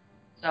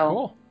 So,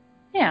 cool.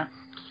 Yeah.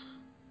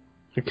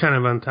 You're kind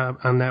of on top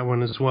on that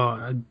one as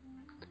well.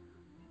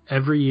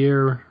 Every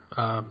year,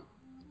 I'm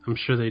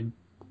sure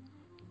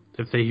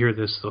if they hear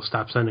this, they'll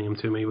stop sending them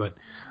to me, but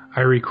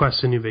I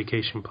request a new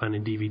Vacation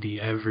Planet DVD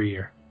every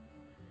year.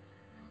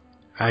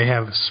 I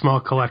have a small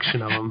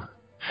collection of them.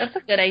 That's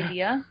a good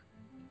idea.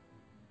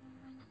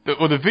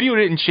 The video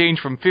didn't change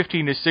from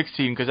 15 to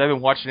 16 because I've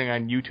been watching it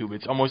on YouTube.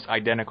 It's almost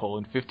identical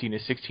in 15 to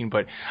 16,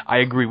 but I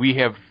agree. We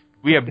have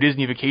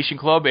Disney Vacation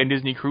Club and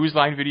Disney Cruise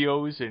Line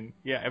videos, and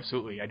yeah,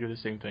 absolutely. I do the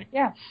same thing.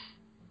 Yeah.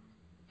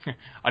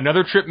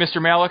 Another trip, Mr.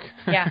 Malik?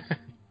 Yeah.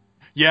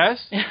 Yes?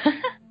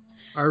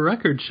 Our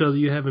records show that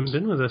you haven't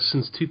been with us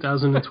since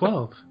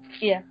 2012.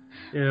 Yeah.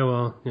 Yeah,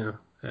 well,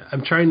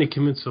 I'm trying to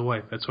convince the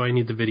wife. That's why I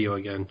need the video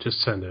again.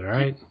 Just send it, all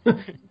right?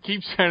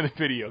 Keep sending the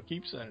video.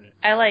 Keep sending it.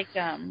 I like,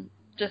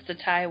 just to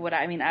tie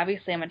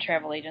obviously I'm a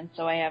travel agent,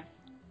 so I have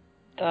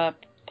the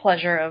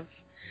pleasure of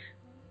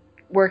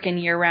working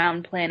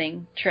year-round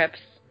planning trips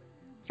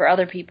for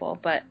other people,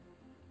 but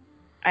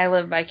I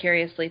live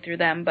vicariously through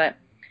them. But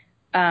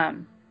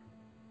when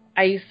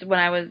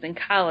I was in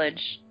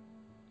college,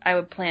 I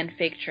would plan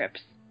fake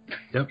trips.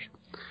 Yep.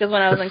 Because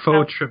when I was in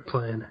college, faux trip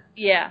plan.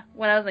 Yeah,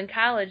 when I was in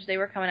college, they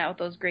were coming out with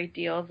those great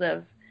deals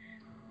of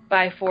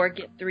buy 4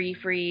 get 3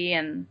 free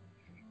and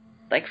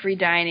like free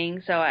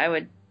dining. So I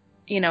would,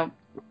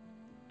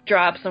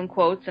 draw up some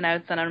quotes and I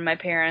would send them to my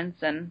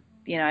parents, and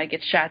I'd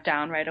get shot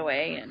down right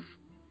away. And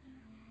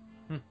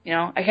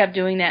I kept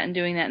doing that,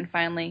 and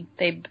finally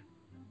they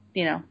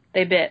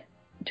bit.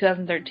 In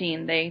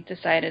 2013, they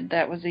decided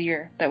that was the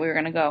year that we were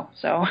going to go.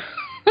 So,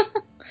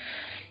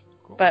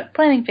 cool. But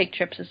planning fake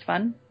trips is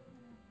fun.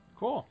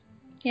 Cool.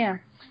 Yeah.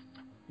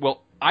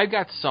 Well, I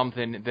got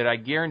something that I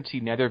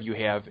guarantee neither of you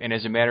have, and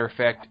as a matter of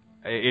fact,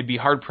 it'd be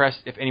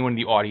hard-pressed if anyone in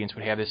the audience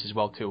would have this as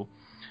well, too.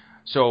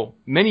 So,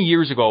 many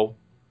years ago,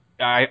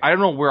 I don't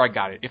know where I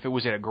got it, if it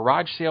was at a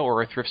garage sale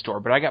or a thrift store,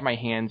 but I got my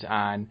hands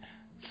on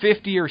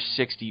 50 or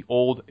 60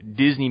 old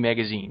Disney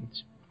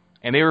magazines.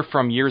 And they were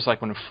from years like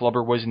when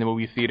Flubber was in the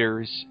movie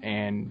theaters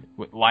and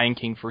when Lion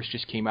King first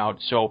just came out.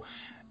 So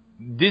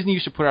Disney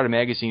used to put out a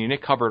magazine, and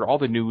it covered all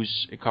the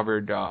news. It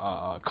covered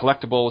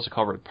collectibles, it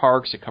covered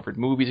parks, it covered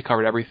movies, it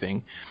covered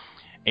everything.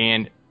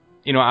 And,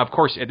 of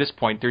course, at this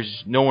point,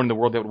 there's no one in the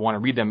world that would want to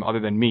read them other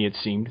than me, it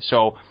seemed.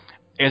 So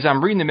as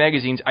I'm reading the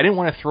magazines, I didn't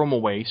want to throw them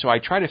away, so I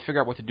tried to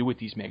figure out what to do with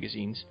these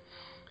magazines.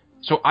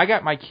 So I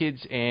got my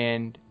kids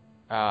and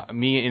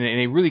me in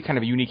a really kind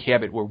of a unique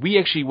habit where we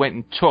actually went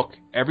and took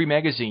every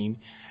magazine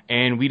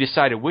and we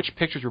decided which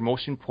pictures were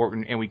most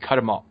important, and we cut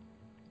them up.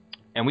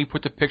 And we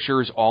put the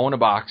pictures all in a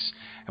box,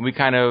 and we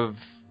kind of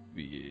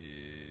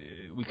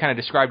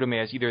described them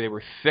as either they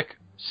were thick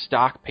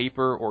stock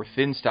paper or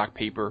thin stock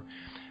paper.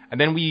 And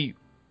then we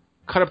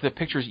cut up the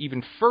pictures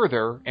even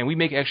further, and we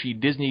make actually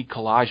Disney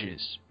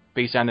collages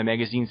based on the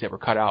magazines that were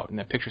cut out and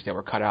the pictures that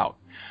were cut out.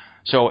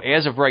 So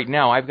as of right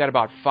now, I've got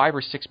about 5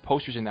 or 6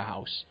 posters in the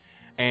house.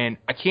 And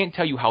I can't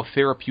tell you how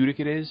therapeutic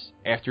it is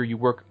after you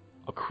work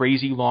a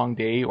crazy long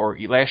day. Or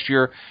last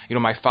year,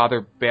 my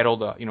father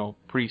battled a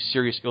pretty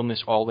serious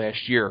illness all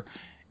last year.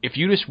 If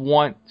you just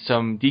want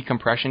some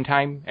decompression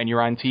time and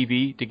you're on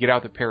TV, to get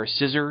out the pair of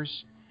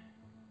scissors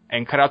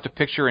and cut out the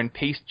picture and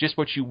paste just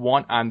what you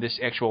want on this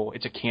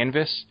it's a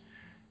canvas,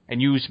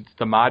 and use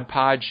the Mod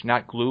Podge,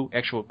 not glue,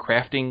 actual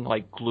crafting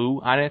like glue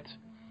on it,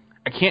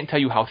 I can't tell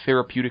you how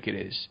therapeutic it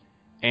is.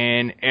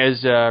 And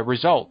as a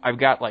result, I've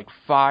got like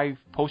 5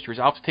 posters.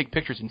 I'll have to take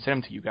pictures and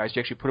send them to you guys to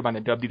actually put them on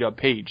the WDW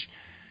page.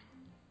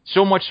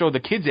 So much so the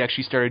kids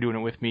actually started doing it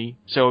with me,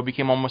 so it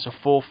became almost a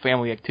full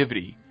family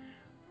activity.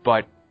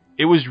 But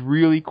it was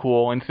really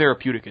cool and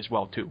therapeutic as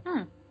well, too.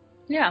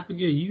 Yeah.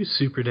 Yeah, you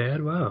super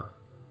dad. Wow.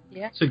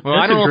 Yeah. That's a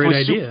great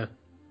idea.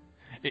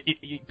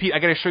 Pete, I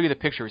got to show you the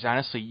pictures.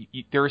 Honestly,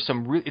 there are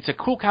some. It's a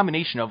cool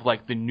combination of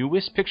like the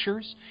newest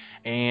pictures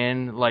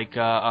and like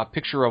a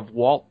picture of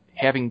Walt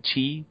having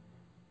tea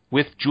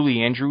with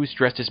Julie Andrews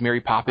dressed as Mary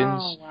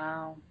Poppins. Oh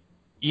wow!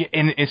 Yeah,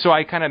 and so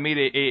I kind of made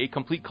a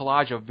complete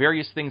collage of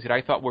various things that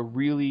I thought were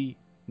really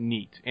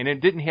neat, and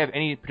it didn't have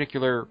any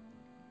particular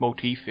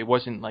motif. It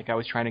wasn't like I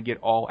was trying to get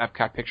all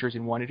Epcot pictures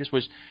in one. It just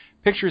was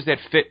pictures that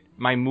fit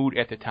my mood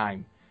at the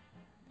time.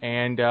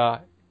 And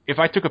if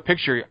I took a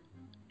picture,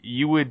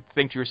 you would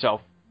think to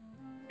yourself,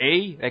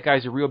 A, that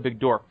guy's a real big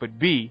dork, but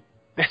B,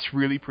 that's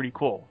really pretty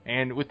cool.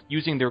 And with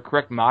using their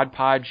correct Mod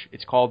Podge,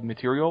 it's called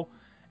material,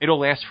 it'll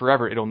last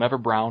forever. It'll never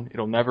brown.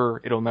 It'll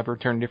never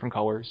turn different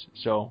colors.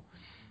 So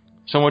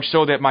much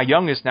so that my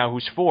youngest now,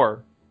 who's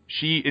 4,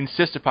 she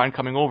insists upon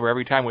coming over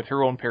every time with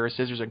her own pair of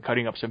scissors and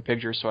cutting up some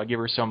pictures. So I give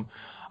her some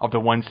of the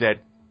ones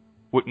that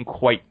wouldn't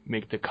quite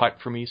make the cut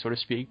for me, so to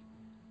speak.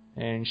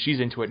 And she's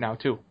into it now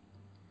too.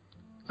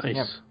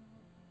 Nice.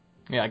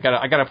 Yeah, I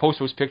gotta post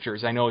those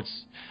pictures. I know it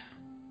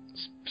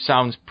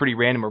sounds pretty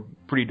random or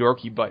pretty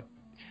dorky, but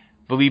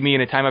believe me,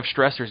 in a time of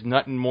stress, there's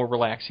nothing more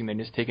relaxing than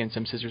just taking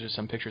some scissors or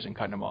some pictures and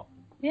cutting them up.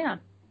 Yeah.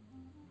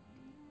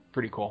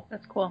 Pretty cool.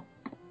 That's cool.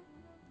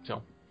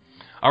 So,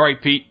 all right,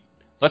 Pete,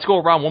 let's go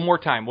around one more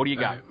time. What do you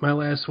got? Right, my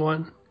last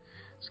one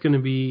is going to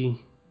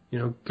be,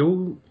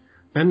 go,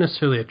 not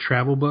necessarily a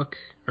travel book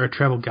or a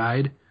travel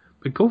guide,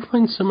 but go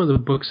find some of the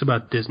books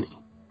about Disney.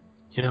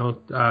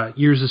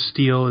 Years of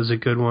Steel is a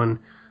good one.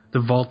 The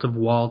Vault of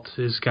Walt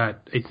has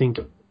got, I think,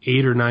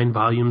 8 or 9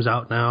 volumes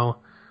out now.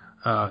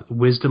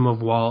 Wisdom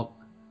of Walt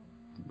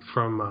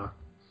from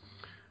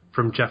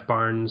Jeff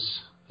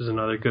Barnes is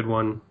another good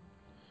one.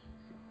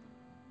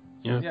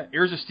 Yeah,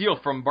 Heirs of Steel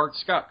from Bart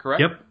Scott,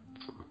 correct? Yep.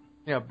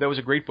 Yeah, that was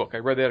a great book. I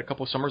read that a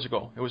couple of summers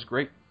ago. It was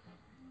great.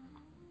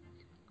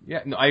 Yeah,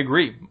 no, I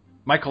agree.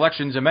 My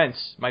collection's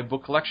immense. My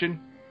book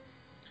collection,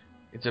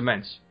 it's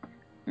immense.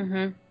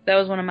 Mm-hmm. That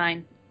was one of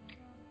mine.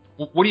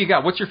 What do you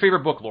got? What's your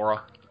favorite book,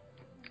 Laura?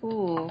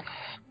 Ooh.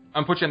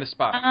 I'm putting you on the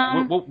spot.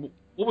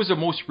 What was the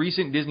most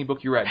recent Disney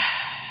book you read?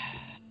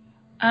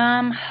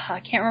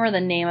 I can't remember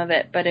the name of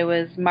it, but it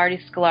was Marty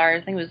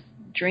Sklar. I think it was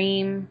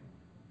Dream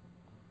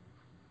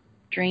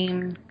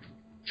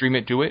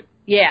It, Do It?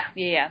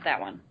 Yeah,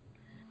 that one.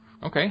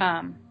 Okay.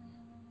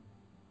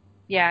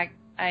 Yeah,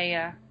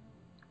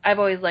 I've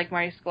always liked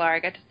Marty Sklar. I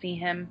got to see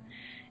him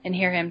and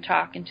hear him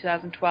talk in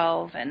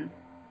 2012, and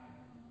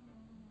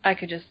I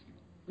could just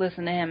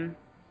listen to him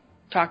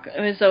talk. It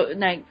was so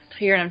nice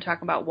hearing him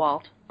talk about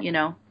Walt,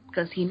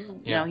 because he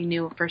knew, he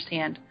knew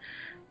firsthand.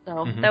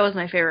 So that was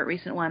my favorite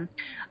recent one.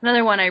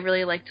 Another one I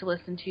really like to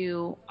listen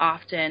to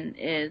often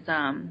is,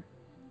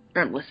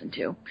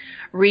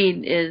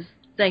 read is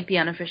like the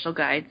unofficial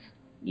guides,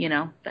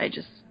 I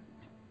just...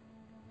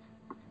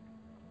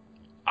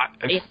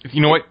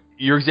 You know what?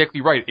 You're exactly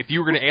right. If you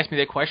were going to ask me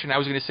that question, I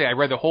was going to say I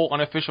read the whole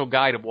unofficial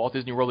guide of Walt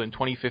Disney World in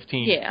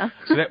 2015. Yeah.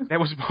 So that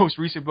was the most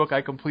recent book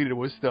I completed,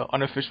 was the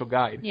unofficial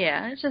guide.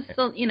 Yeah, it's just, it's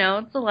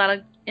a lot of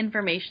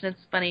information.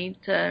 It's funny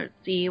to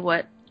see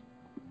what,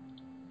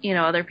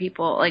 other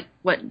people, like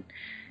what,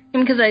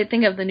 because I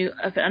think of an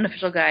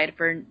unofficial guide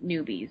for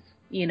newbies,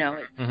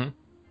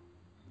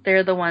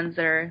 they're the ones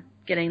that are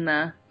getting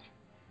the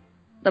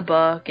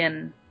book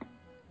and,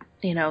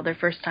 their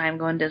first time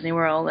going to Disney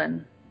World,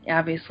 and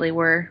obviously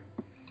we're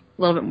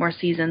a little bit more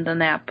seasoned than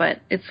that,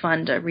 but it's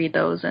fun to read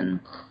those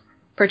and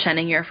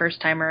pretending you're a first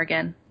timer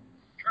again.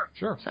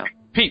 Sure. So,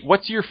 Pete,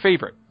 what's your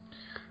favorite?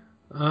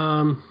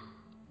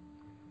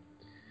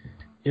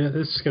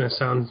 This is going to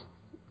sound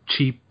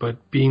cheap,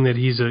 but being that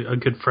he's a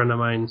good friend of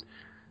mine,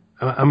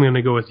 I'm going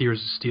to go with Years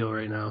of Steel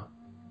right now.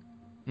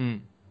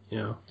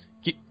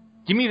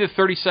 Give me the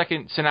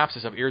 30-second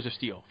synopsis of Heirs of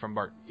Steel from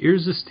Bart.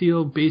 Heirs of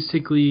Steel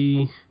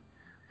basically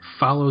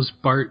follows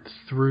Bart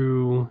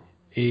through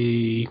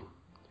I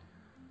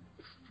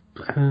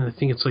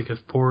think it's like a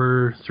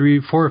 4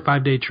 or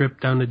 5 day trip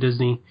down to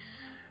Disney,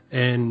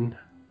 and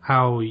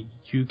how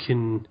you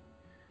can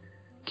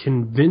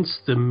convince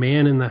the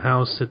man in the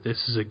house that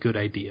this is a good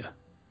idea.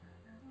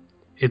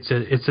 It's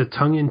a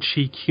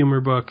tongue-in-cheek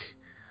humor book.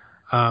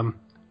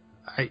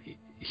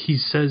 He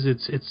says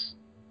it's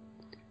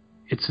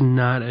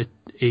not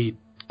a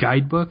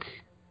guidebook,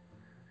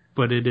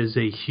 but it is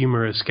a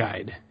humorous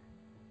guide.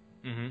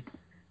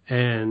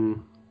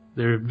 and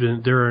there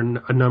are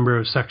a number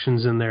of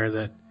sections in there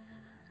that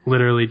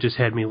literally just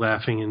had me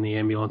laughing in the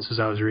ambulance as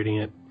I was reading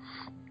it.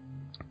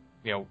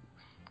 You know,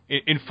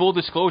 in full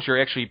disclosure,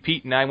 actually,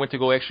 Pete and I went to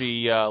go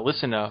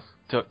listen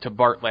to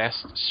Bart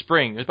last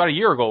spring. It was about a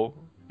year ago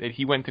that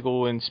he went to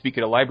go and speak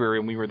at a library,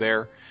 and we were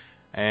there.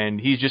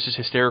 And he's just as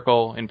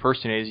hysterical in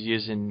person as he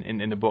is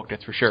in the book,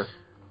 that's for sure.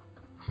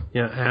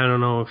 Yeah, I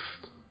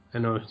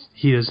know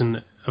he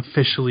hasn't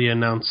officially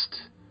announced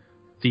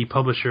the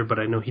publisher, but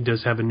I know he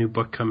does have a new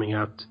book coming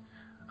out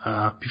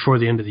before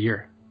the end of the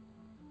year.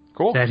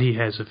 Cool. That he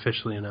has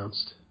officially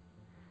announced.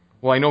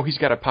 Well, I know he's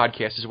got a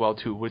podcast as well,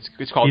 too.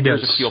 It's called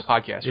Ears of Steel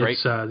Podcast, right?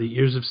 It's the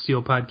Ears of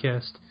Steel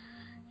Podcast.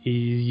 He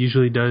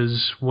usually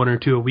does 1 or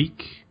 2 a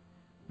week,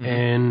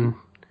 and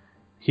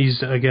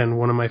he's, again,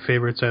 one of my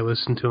favorites. I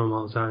listen to him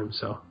all the time,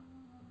 so.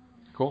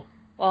 Cool.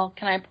 Well,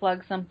 can I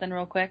plug something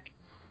real quick?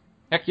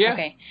 Heck yeah.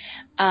 Okay.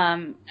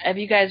 Have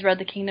you guys read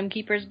the Kingdom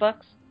Keepers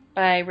books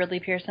by Ridley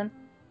Pearson?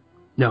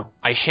 No.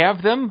 I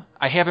have them.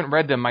 I haven't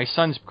read them. My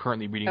son's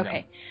currently reading them.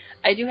 Okay.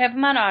 I do have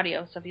them on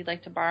audio, so if you'd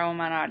like to borrow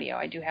them on audio,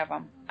 I do have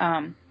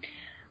them.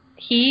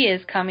 He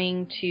is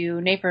coming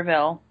to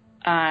Naperville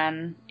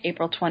on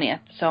April 20th,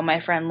 so my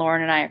friend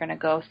Lauren and I are going to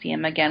go see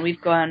him again. We've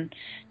gone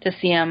to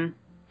see him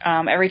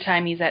every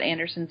time he's at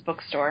Anderson's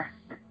bookstore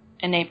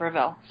in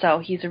Naperville. So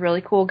he's a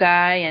really cool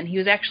guy, and he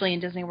was actually in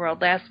Disney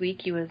World last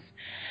week. He was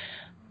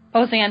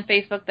posting on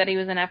Facebook that he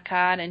was in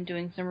Epcot and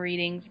doing some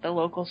readings at the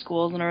local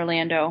schools in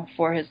Orlando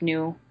for his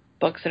new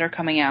books that are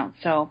coming out.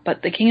 So,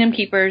 but the Kingdom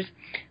Keepers,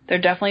 they're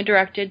definitely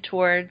directed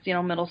towards,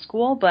 middle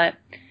school, but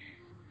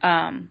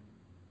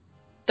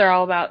they're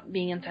all about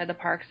being inside the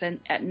parks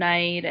at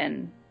night,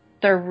 and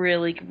they're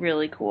really,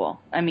 really cool.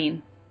 I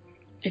mean,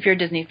 if you're a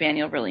Disney fan,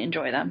 you'll really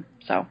enjoy them.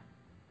 So,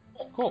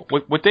 cool.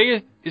 What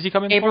day is he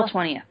coming? April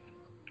 20th.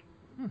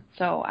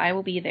 So I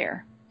will be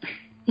there.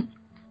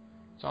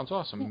 Sounds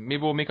awesome.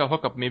 Maybe we'll make a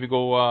hookup. Maybe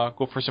go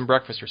for some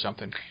breakfast or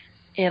something.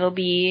 It'll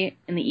be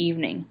in the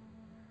evening.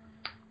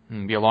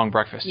 Be a long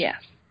breakfast. Yes.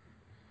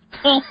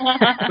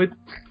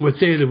 What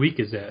day of the week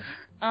is that?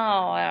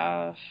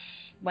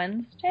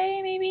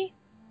 Wednesday, maybe?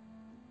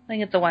 I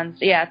think it's a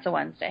Wednesday. Yeah, it's a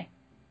Wednesday.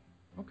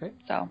 Okay.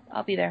 So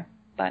I'll be there.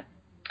 But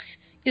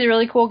he's a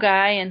really cool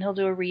guy, and he'll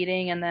do a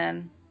reading, and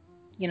then,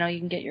 you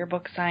can get your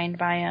book signed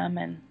by him,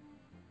 and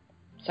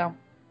so.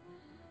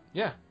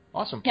 Yeah,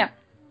 awesome. Yeah.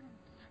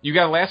 You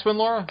got a last one,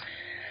 Laura?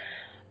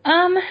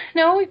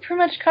 No, we pretty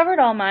much covered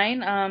all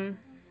mine.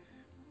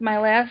 My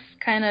last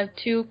kind of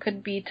 2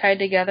 could be tied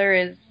together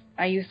is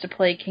I used to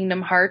play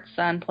Kingdom Hearts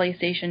on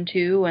PlayStation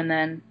 2, and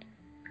then,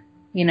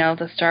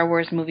 the Star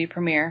Wars movie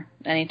premiere.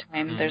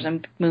 Anytime there's a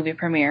movie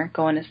premiere,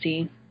 going to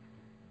see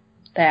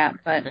that.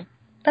 But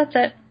That's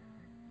it.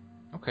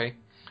 Okay.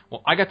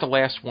 Well, I got the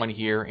last one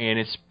here, and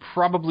it's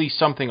probably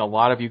something a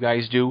lot of you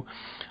guys do.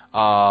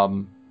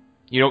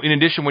 In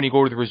addition, when you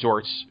go to the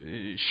resorts,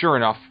 sure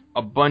enough,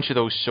 a bunch of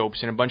those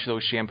soaps and a bunch of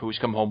those shampoos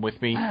come home with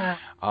me.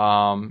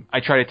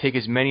 I try to take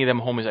as many of them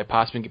home as I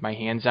possibly can get my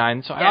hands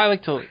on. So I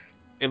like to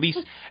at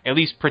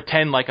least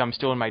pretend like I'm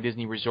still in my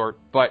Disney resort.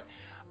 But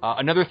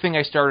another thing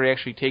I started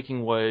actually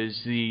taking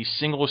was the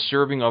single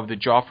serving of the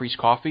Joffrey's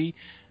coffee.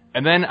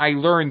 And then I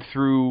learned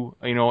through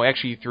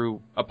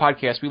a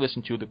podcast we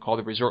listened to called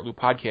the Resort Loop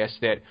Podcast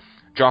that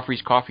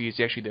Joffrey's coffee is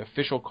actually the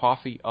official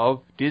coffee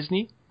of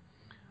Disney.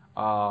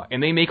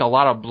 And they make a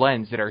lot of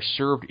blends that are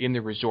served in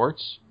the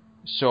resorts.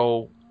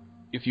 So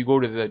if you go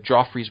to the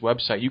Joffrey's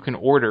website, you can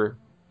order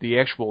the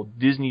actual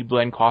Disney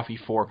blend coffee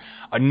for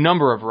a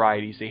number of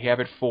varieties. They have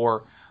it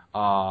for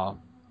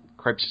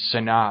crepes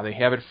Sana. They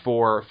have it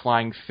for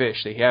flying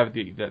fish. They have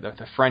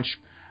the French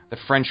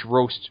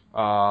roast,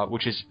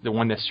 which is the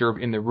one that's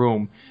served in the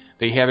room.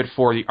 They have it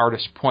for the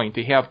Artist Point.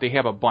 They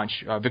have a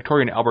bunch.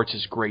 Victoria and Albert's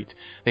is great.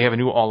 They have a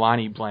new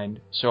Alani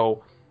blend.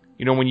 So,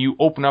 when you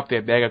open up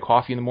that bag of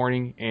coffee in the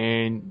morning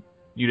and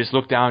you just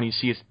look down, you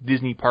see it's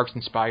Disney Parks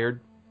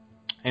inspired,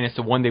 and it's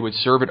the one they would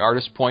serve at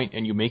Artist Point,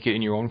 and you make it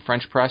in your own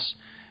French press.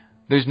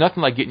 There's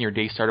nothing like getting your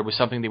day started with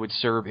something they would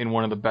serve in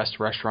one of the best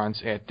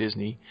restaurants at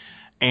Disney.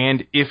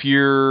 And if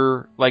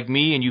you're like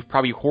me and you've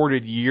probably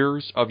hoarded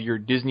years of your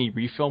Disney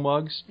refill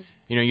mugs,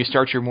 you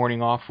start your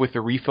morning off with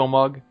the refill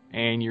mug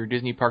and your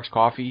Disney Parks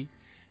coffee,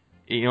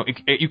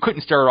 you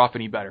couldn't start it off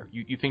any better.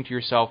 You think to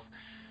yourself,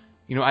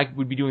 I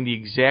would be doing the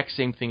exact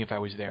same thing if I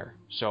was there.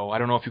 So I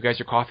don't know if you guys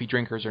are coffee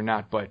drinkers or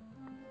not, but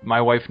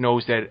my wife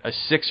knows that a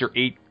 6 or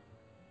 8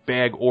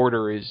 bag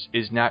order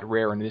is not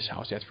rare in this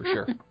house, that's for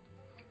sure.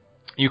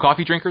 You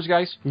coffee drinkers,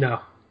 guys?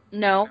 No.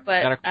 No,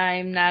 but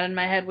I'm nodding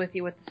my head with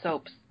you with the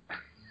soaps.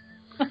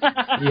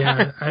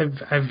 Yeah,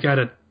 I've got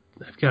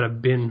a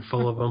bin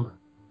full of them.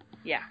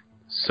 Yeah.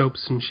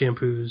 Soaps and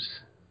shampoos.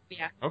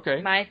 Yeah.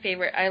 Okay. My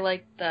favorite, I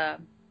like the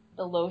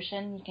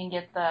lotion. You can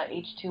get the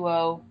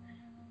H2O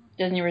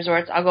Disney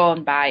Resorts. I'll go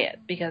and buy it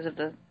because of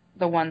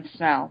the one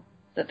smell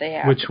that they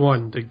have. Which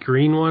one? The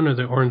green one or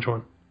the orange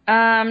one?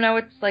 No,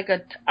 it's like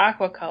a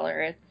aqua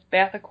color. It's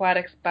Bath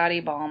Aquatics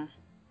Body Balm.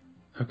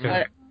 Okay.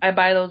 But I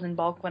buy those in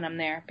bulk when I'm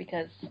there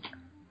because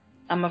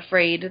I'm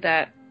afraid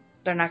that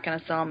they're not going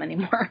to sell them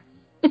anymore.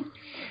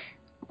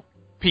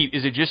 Pete,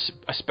 is it just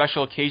a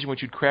special occasion when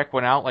you'd crack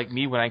one out like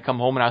me when I come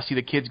home and I'll see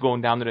the kids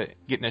going down to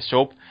getting a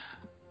soap?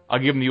 I'll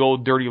give them the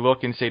old dirty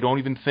look and say, don't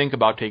even think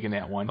about taking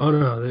that one. Oh,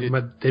 no,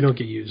 they don't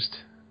get used.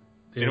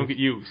 They don't get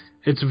used.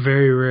 It's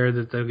very rare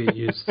that they'll get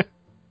used.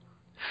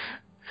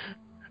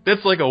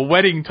 That's like a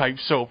wedding type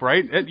soap,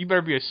 right? You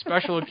better be a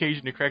special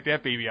occasion to crack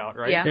that baby out,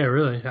 right? Yeah. Yeah,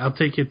 really. I'll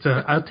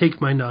take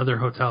mine to other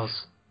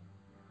hotels.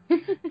 I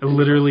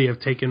literally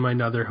have taken mine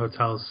to other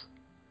hotels.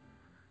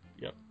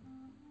 Yep.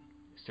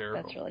 It's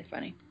terrible. That's really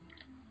funny.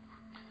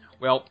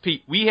 Well,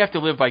 Pete, we have to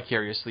live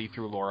vicariously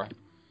through Laura.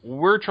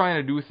 We're trying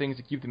to do things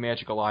to keep the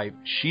magic alive.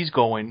 She's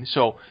going.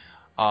 So,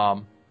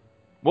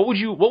 what would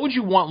you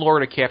want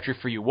Laura to capture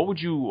for you? What would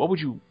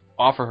you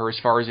offer her as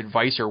far as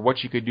advice or what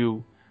she could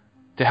do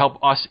to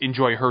help us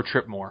enjoy her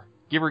trip more?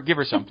 Give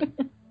her something.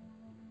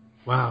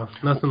 Wow,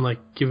 nothing like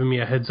giving me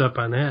a heads up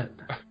on that.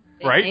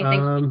 Right?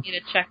 Anything you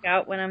need to check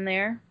out when I'm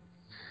there?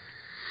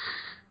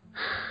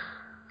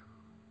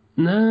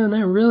 No,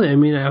 not really. I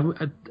mean,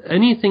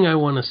 anything I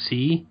want to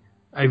see,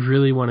 I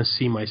really want to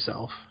see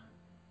myself.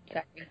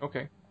 Exactly.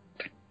 Okay.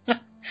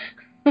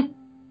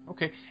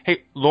 Okay.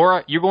 Hey,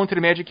 Laura, you're going to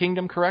the Magic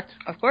Kingdom, correct?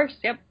 Of course,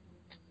 yep.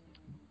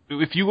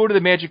 If you go to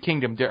the Magic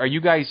Kingdom, are you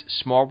guys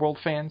Small World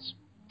fans?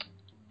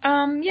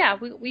 Yeah,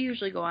 we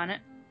usually go on it.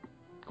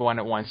 Go on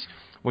it once.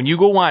 When you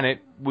go on it,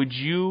 would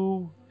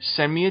you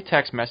send me a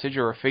text message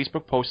or a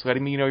Facebook post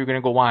letting me know you're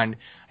going to go on,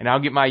 and I'll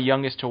get my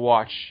youngest to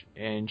watch,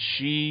 and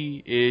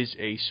she is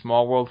a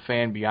Small World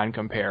fan beyond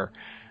compare.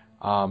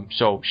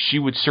 So she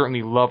would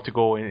certainly love to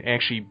go and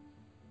actually,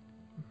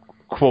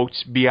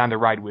 quotes, be on the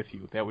ride with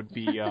you. That would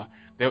be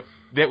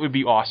that would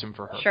be awesome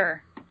for her.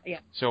 Sure. Yeah.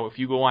 So if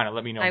you go on it,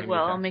 let me know. I will.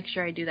 I'll make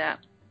sure I do that.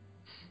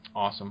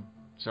 Awesome.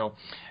 So,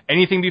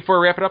 anything before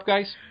we wrap it up,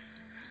 guys?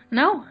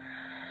 No.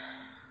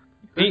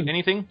 Pete,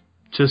 anything?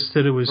 Just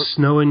that it was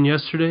snowing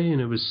yesterday and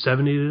it was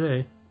 70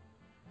 today.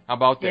 How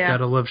about that? Yeah.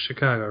 Gotta love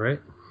Chicago, right?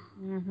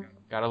 Mm-hmm.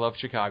 Gotta love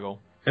Chicago.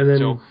 And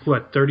then,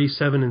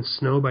 37 and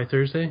snow by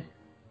Thursday?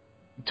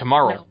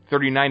 Tomorrow, No.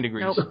 39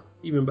 degrees. Nope.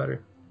 Even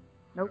better.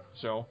 Nope.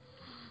 So,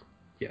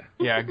 Yeah.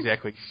 yeah,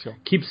 exactly. So,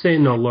 Keep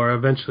saying no, Laura.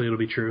 Eventually it'll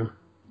be true.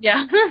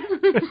 Yeah.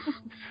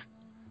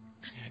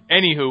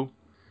 anywho,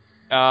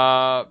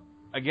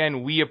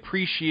 again, we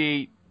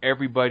appreciate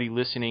everybody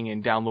listening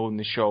and downloading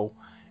the show,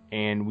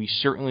 and we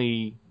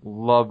certainly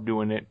love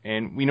doing it.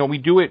 And we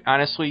do it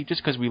honestly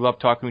just because we love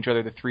talking to each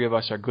other. The three of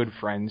us are good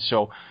friends,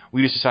 so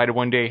we just decided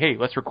one day, hey,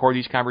 let's record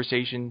these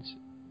conversations.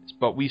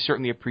 But we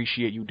certainly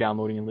appreciate you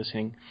downloading and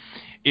listening.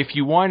 If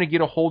you want to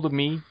get a hold of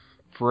me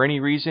for any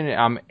reason,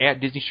 I'm at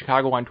Disney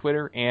Chicago on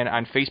Twitter, and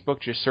on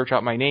Facebook, just search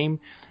out my name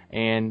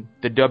and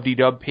the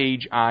WDW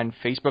page on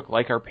Facebook.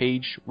 Like our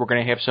page. We're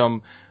going to have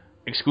some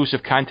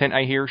exclusive content,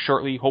 I hear,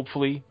 shortly,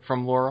 hopefully,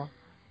 from Laura.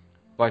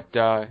 But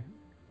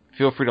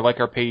feel free to like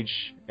our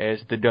page as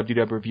the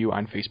WDW Review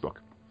on Facebook.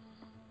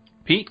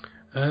 Pete?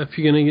 If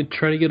you're going to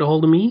try to get a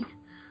hold of me,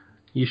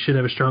 you should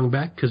have a strong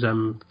back because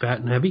I'm fat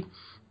and heavy.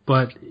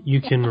 But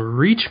you can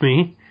reach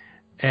me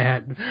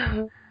at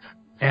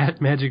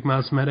Magic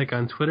Mouse Medic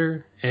on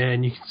Twitter,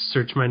 and you can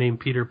search my name,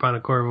 Peter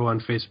Panacorvo, on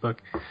Facebook.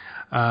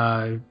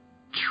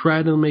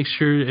 Try to make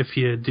sure if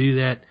you do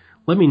that,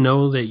 let me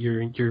know that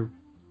you're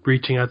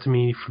reaching out to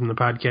me from the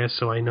podcast,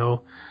 so I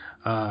know.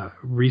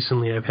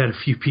 Recently, I've had a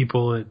few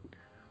people that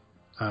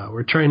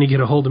were trying to get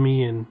a hold of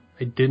me, and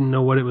I didn't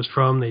know what it was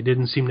from. They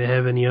didn't seem to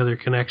have any other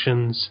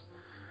connections,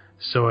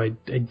 so I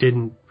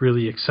didn't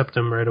really accept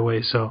them right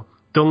away. So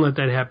don't let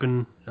that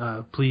happen.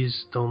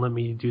 Please don't let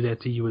me do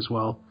that to you as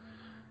well.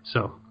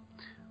 So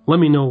let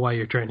me know why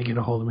you're trying to get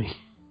a hold of me.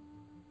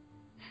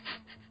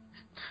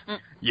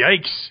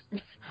 Yikes.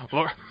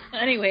 Laura.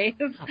 Anyways.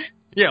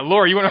 Yeah,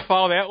 Laura, you want to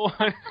follow that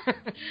one?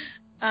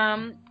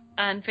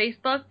 On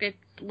Facebook, it's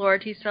Laura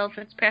T. Spelled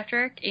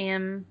Fitzpatrick,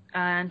 and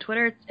on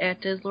Twitter,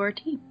 it's at Laura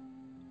T.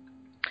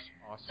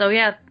 Awesome. So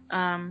yeah,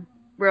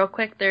 real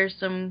quick, there's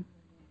some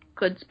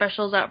good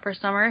specials out for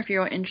summer. If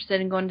you're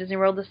interested in going to Disney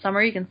World this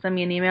summer, you can send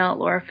me an email at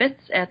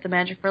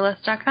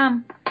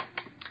laurafitz@themagicforless.com.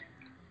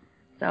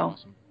 So.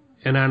 Awesome.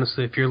 And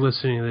honestly, if you're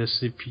listening to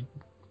this,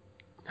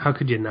 how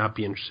could you not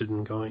be interested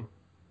in going?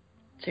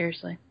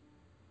 Seriously.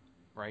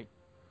 Right.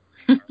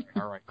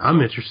 All right. I'm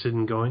interested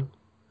in going.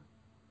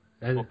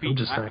 Well, Pete, I'm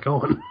just not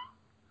going.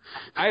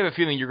 I have a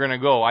feeling you're going to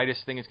go. I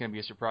just think it's going to be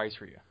a surprise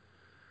for you.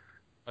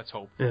 Let's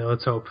hope. Yeah,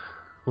 let's hope.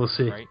 We'll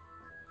see. Right.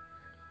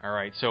 All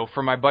right. So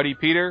for my buddy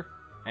Peter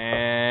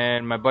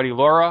and my buddy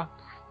Laura,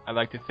 I'd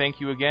like to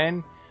thank you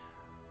again.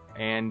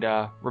 And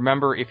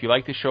remember, if you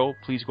like the show,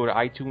 please go to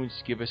iTunes,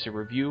 give us a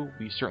review.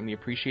 We certainly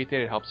appreciate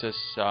that. It helps us,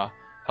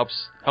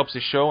 helps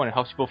the show, and it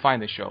helps people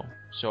find the show.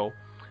 So,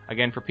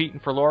 again, for Pete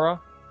and for Laura,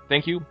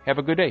 thank you. Have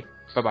a good day.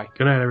 Bye-bye.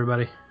 Good night,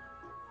 everybody.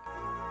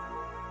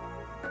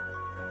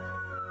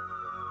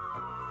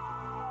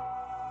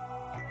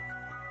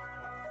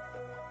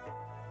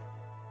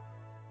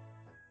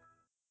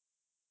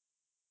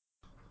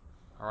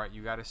 All right,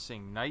 you got to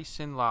sing nice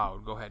and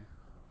loud. Go ahead.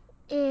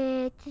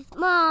 It's a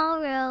small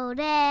road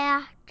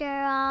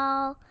after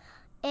all.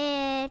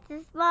 It's a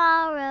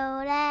small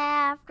road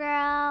after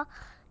all.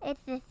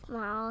 It's a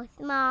small,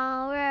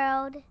 small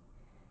world.